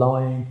gossip,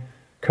 lying,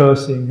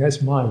 cursing,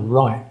 that's my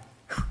right.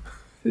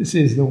 This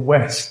is the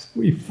West.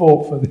 We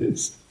fought for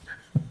this.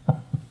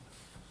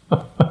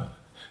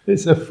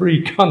 It's a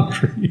free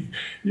country.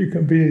 You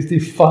can be as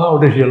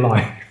defiled as you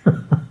like.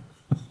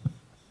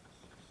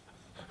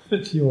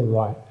 It's your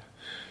right.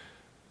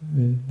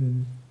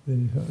 Then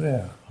you thought,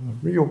 yeah, I'm a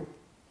real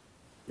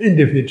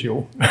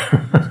individual.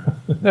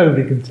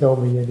 Nobody can tell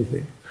me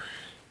anything.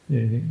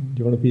 You think, do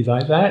you want to be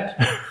like that?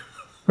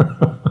 Do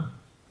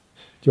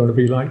you want to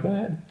be like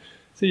that?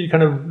 So you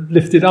kind of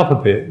lift it up a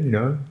bit, you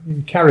know,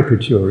 you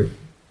caricature it.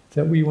 Is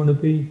that what you want to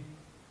be?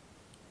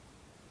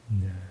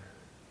 No.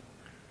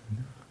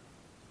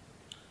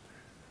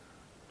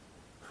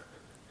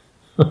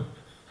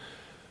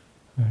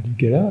 How do you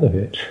get out of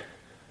it?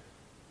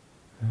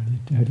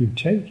 How do you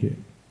take it?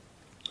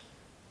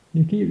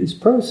 You keep this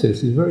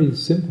process is very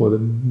simple. The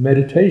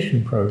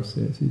meditation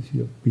process is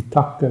your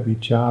vitakka,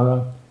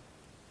 vichara,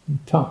 you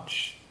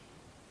touch,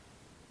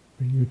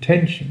 bring your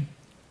attention,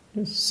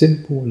 just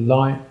simple,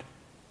 light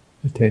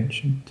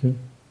attention to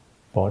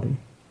body,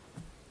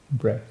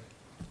 breath,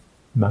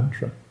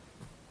 mantra,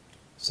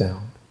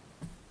 sound,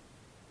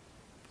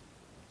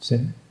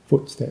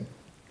 footstep,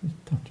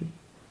 just touch it.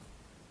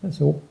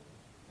 That's all.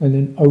 And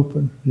then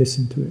open,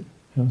 listen to it.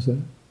 How's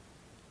that?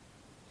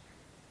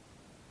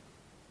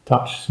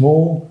 Touch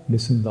small,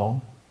 listen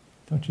long.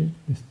 Touch it,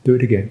 just do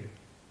it again.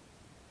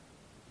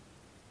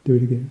 Do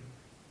it again.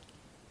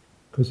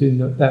 Because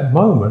in that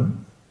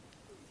moment,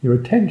 your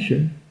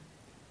attention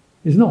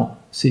is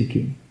not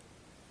seeking.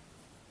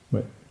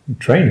 Well, you're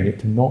training it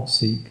to not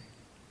seek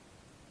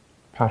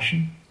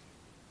passion,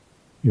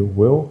 your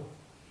will,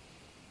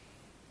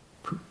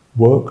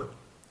 work,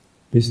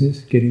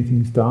 business, getting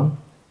things done,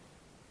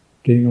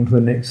 getting on to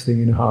the next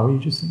thing in a hurry. You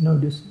just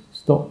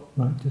stop,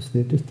 right, just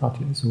there, just touch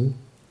it, that's all.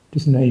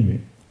 Just name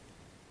it.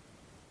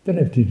 Don't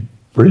have to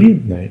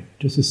brilliant name,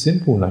 just a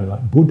simple name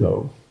like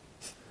Buddho.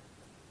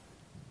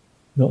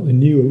 Not the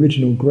new,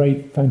 original,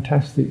 great,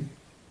 fantastic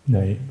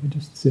name, but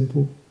just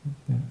simple.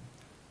 Yeah.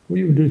 What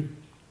you would do is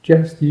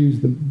just use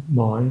the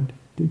mind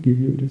to give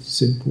you a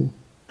simple,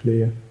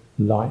 clear,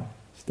 light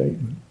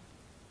statement.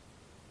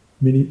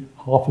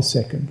 Half a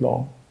second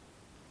long.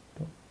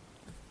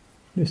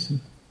 Listen.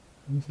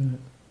 How's that?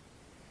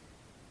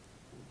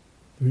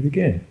 Do it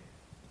again.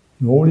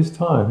 And all this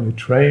time you're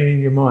training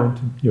your mind,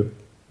 your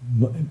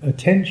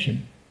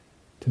attention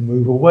to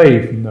move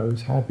away from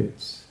those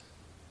habits,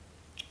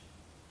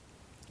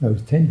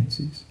 those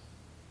tendencies.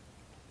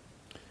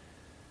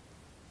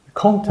 The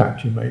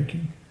contact you're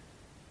making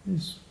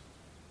is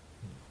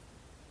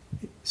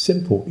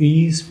simple,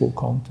 easeful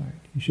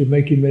contact. You should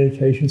make your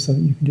meditation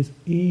something you can just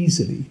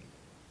easily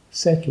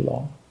settle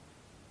on.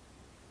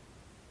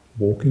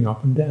 Walking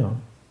up and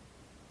down,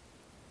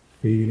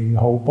 feeling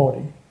the whole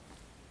body,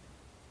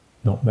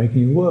 not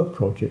making a work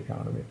project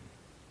out of it.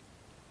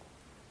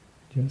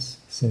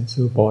 Just sense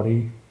of a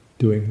body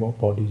doing what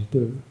bodies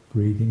do,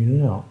 breathing in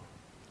and out.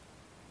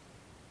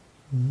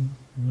 And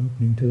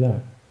opening to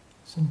that.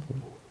 Simple.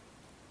 Of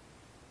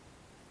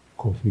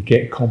course, we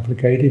get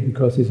complicated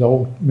because it's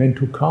old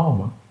mental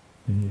karma.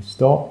 And you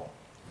stop,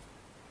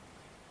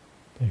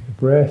 take a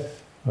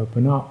breath,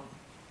 open up,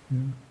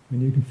 and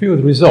you can feel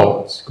the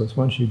results, because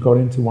once you've got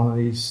into one of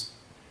these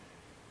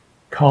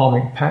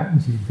karmic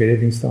patterns,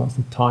 everything starts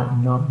to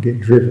tighten up,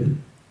 get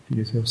driven. You feel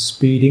yourself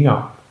speeding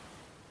up,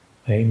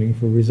 aiming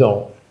for a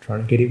result, trying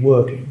to get it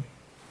working,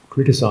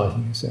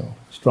 criticizing yourself,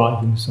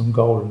 striving for some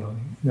goal or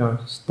nothing. No,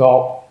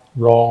 stop,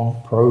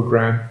 wrong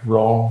program,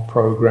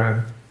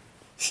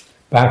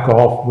 back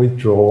off,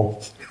 withdraw,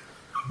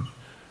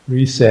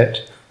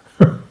 reset.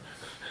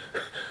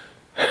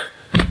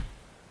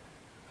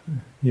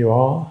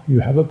 You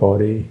have a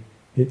body,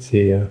 it's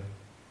here,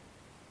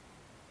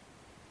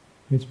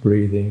 it's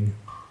breathing.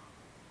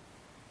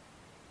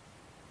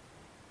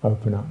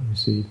 Open up and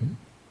receive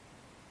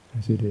it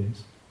as it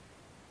is.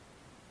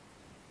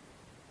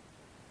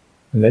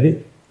 And let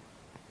it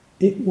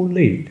will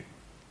lead.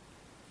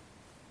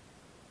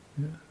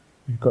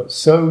 We've got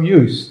so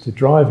used to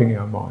driving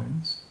our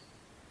minds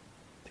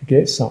to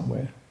get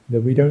somewhere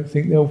that we don't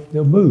think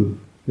they'll move,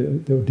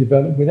 they'll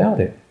develop without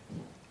it.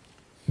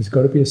 There's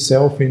got to be a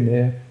self in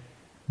there,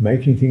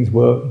 making things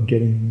work and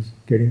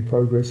getting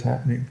progress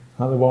happening.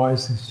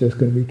 Otherwise, it's just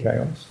going to be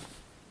chaos.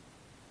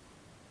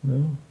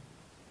 Well,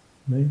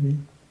 maybe.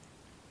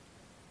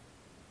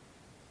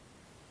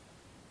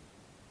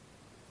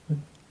 But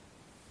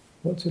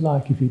what's it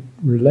like if you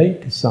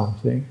relate to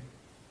something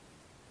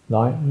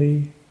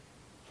lightly,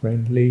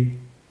 friendly,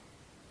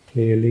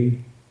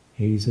 clearly,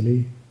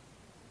 easily?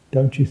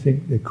 Don't you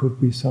think there could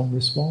be some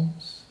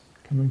response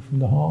coming from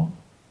the heart?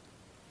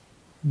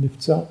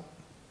 Lifts up.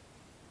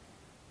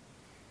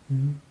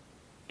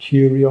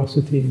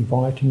 Curiosity,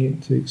 inviting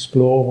it to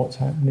explore what's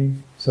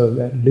happening, so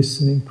that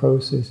listening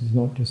process is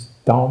not just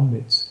dumb,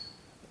 it's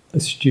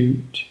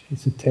astute,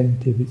 it's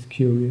attentive, it's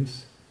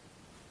curious.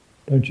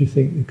 Don't you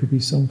think there could be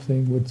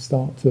something would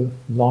start to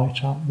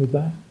light up with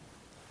that?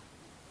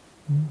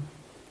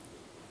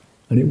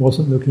 And it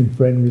wasn't looking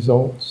for end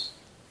results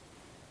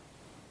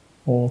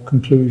or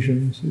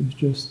conclusions, it was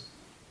just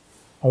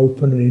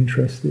open and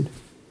interested.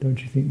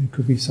 Don't you think there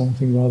could be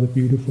something rather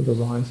beautiful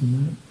arise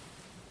in that?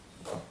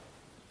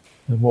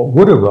 And what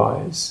would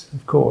arise,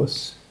 of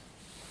course,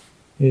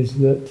 is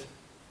that,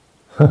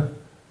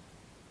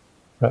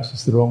 perhaps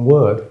it's the wrong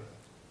word,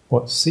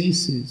 what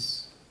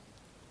ceases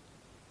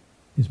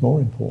is more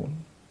important.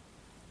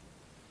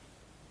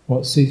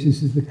 What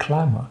ceases is the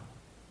clamour.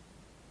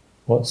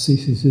 What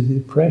ceases is the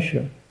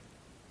pressure.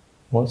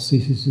 What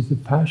ceases is the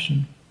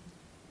passion.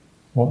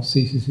 What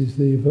ceases is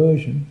the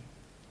aversion,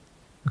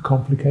 the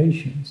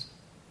complications.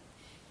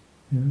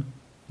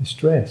 The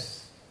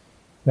stress,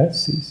 that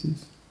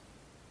ceases.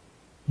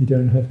 You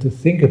don't have to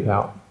think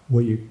about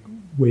where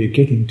you're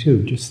getting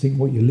to, just think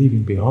what you're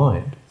leaving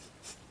behind.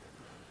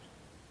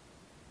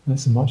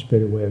 That's a much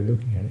better way of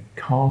looking at it.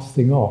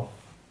 Casting off,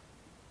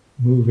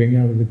 moving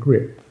out of the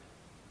grip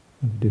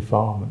of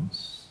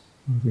defilements,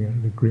 moving out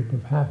of the grip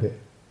of habit,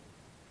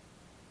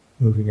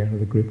 moving out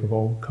of the grip of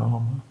old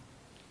karma.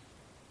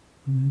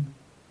 And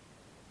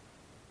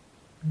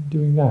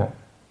doing that.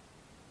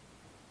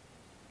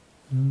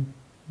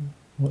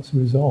 What's the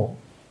result?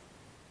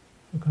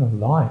 What kind of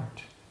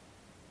light?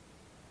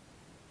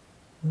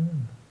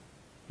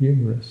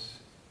 Humorous,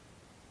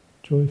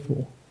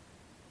 joyful,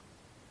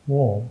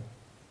 warm,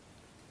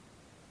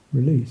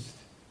 released,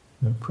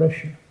 no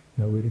pressure,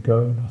 nowhere to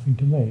go, nothing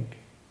to make,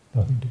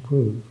 nothing to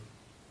prove.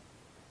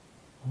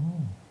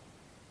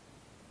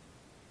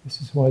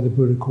 This is why the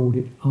Buddha called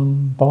it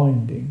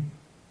unbinding,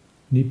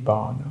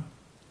 nibbana.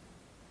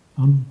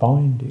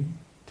 Unbinding,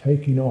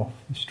 taking off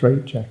the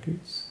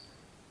straitjackets,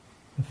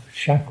 the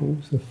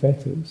shackles, the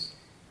fetters,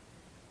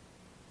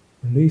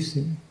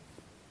 releasing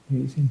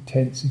these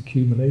intense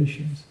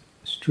accumulations,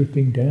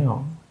 stripping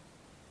down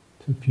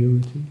to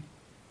purity.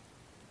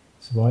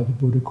 That's why the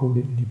Buddha called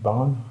it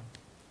nibbana.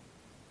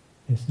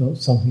 It's not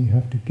something you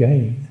have to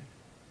gain.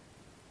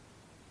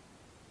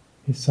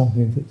 It's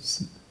something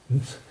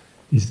that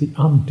is the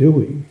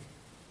undoing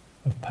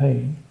of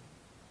pain,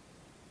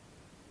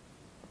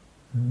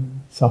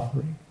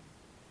 suffering,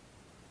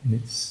 in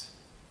its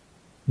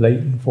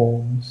latent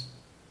forms,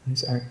 in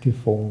its active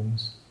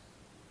forms.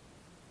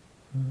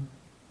 And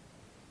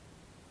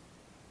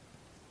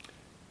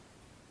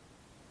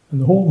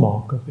the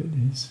hallmark of it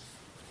is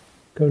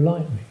go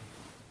lightly.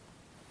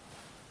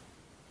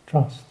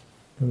 Trust,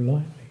 go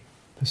lightly.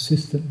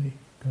 Persistently,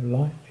 go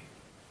lightly.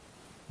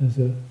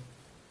 There's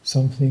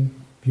something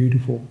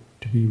beautiful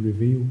to be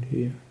revealed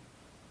here.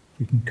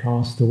 We can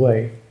cast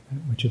away that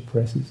which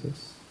oppresses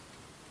us.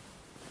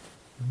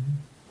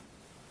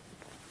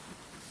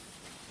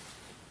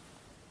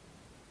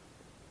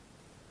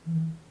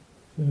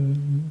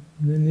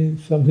 Then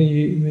it's something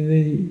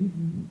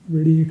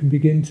really you can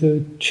begin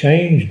to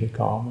change the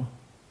karma.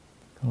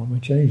 Karma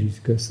changes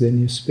because then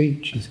your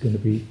speech is going to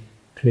be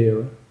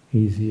clearer,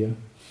 easier,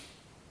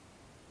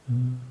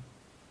 and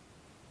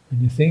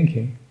your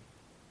thinking,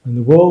 and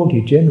the world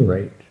you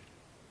generate,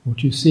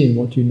 what you see and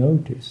what you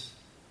notice,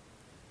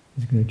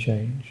 is going to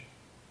change.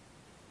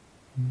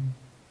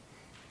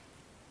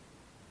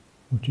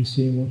 What you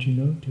see and what you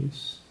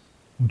notice,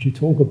 what you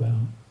talk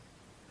about,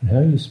 and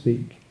how you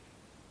speak.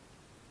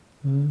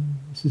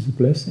 This is a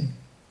blessing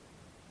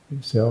for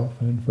yourself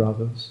and for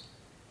others.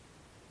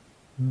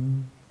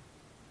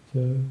 So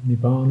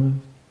Nibbana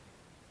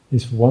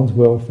is for one's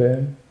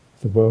welfare,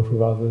 the welfare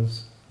of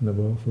others, and the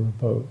welfare of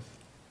both.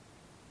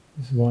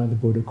 This is why the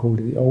Buddha called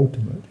it the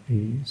ultimate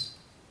ease,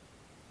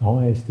 the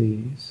highest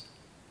ease.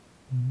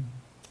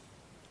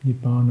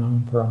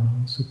 Nibbana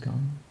paramam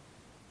sukham.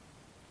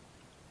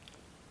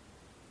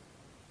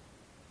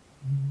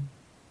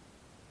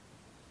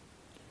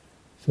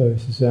 So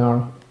this is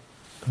our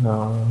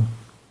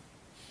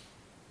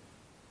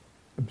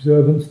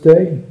observance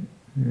day,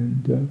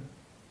 and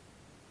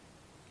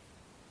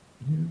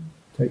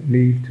take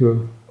leave to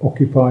have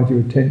occupied your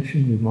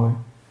attention with my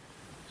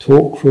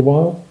talk for a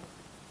while.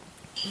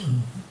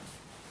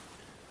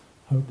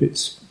 Hope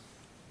it's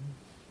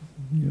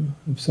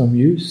of some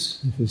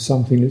use. If there's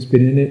something that's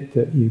been in it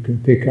that you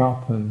can pick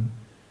up and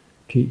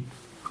keep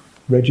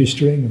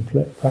registering and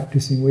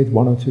practicing with,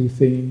 one or two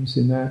themes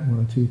in that, one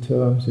or two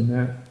terms in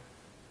that,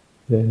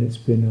 then it's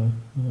been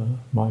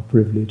my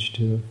privilege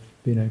to have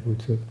been able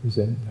to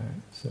present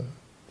that. So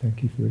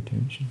thank you for your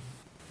attention.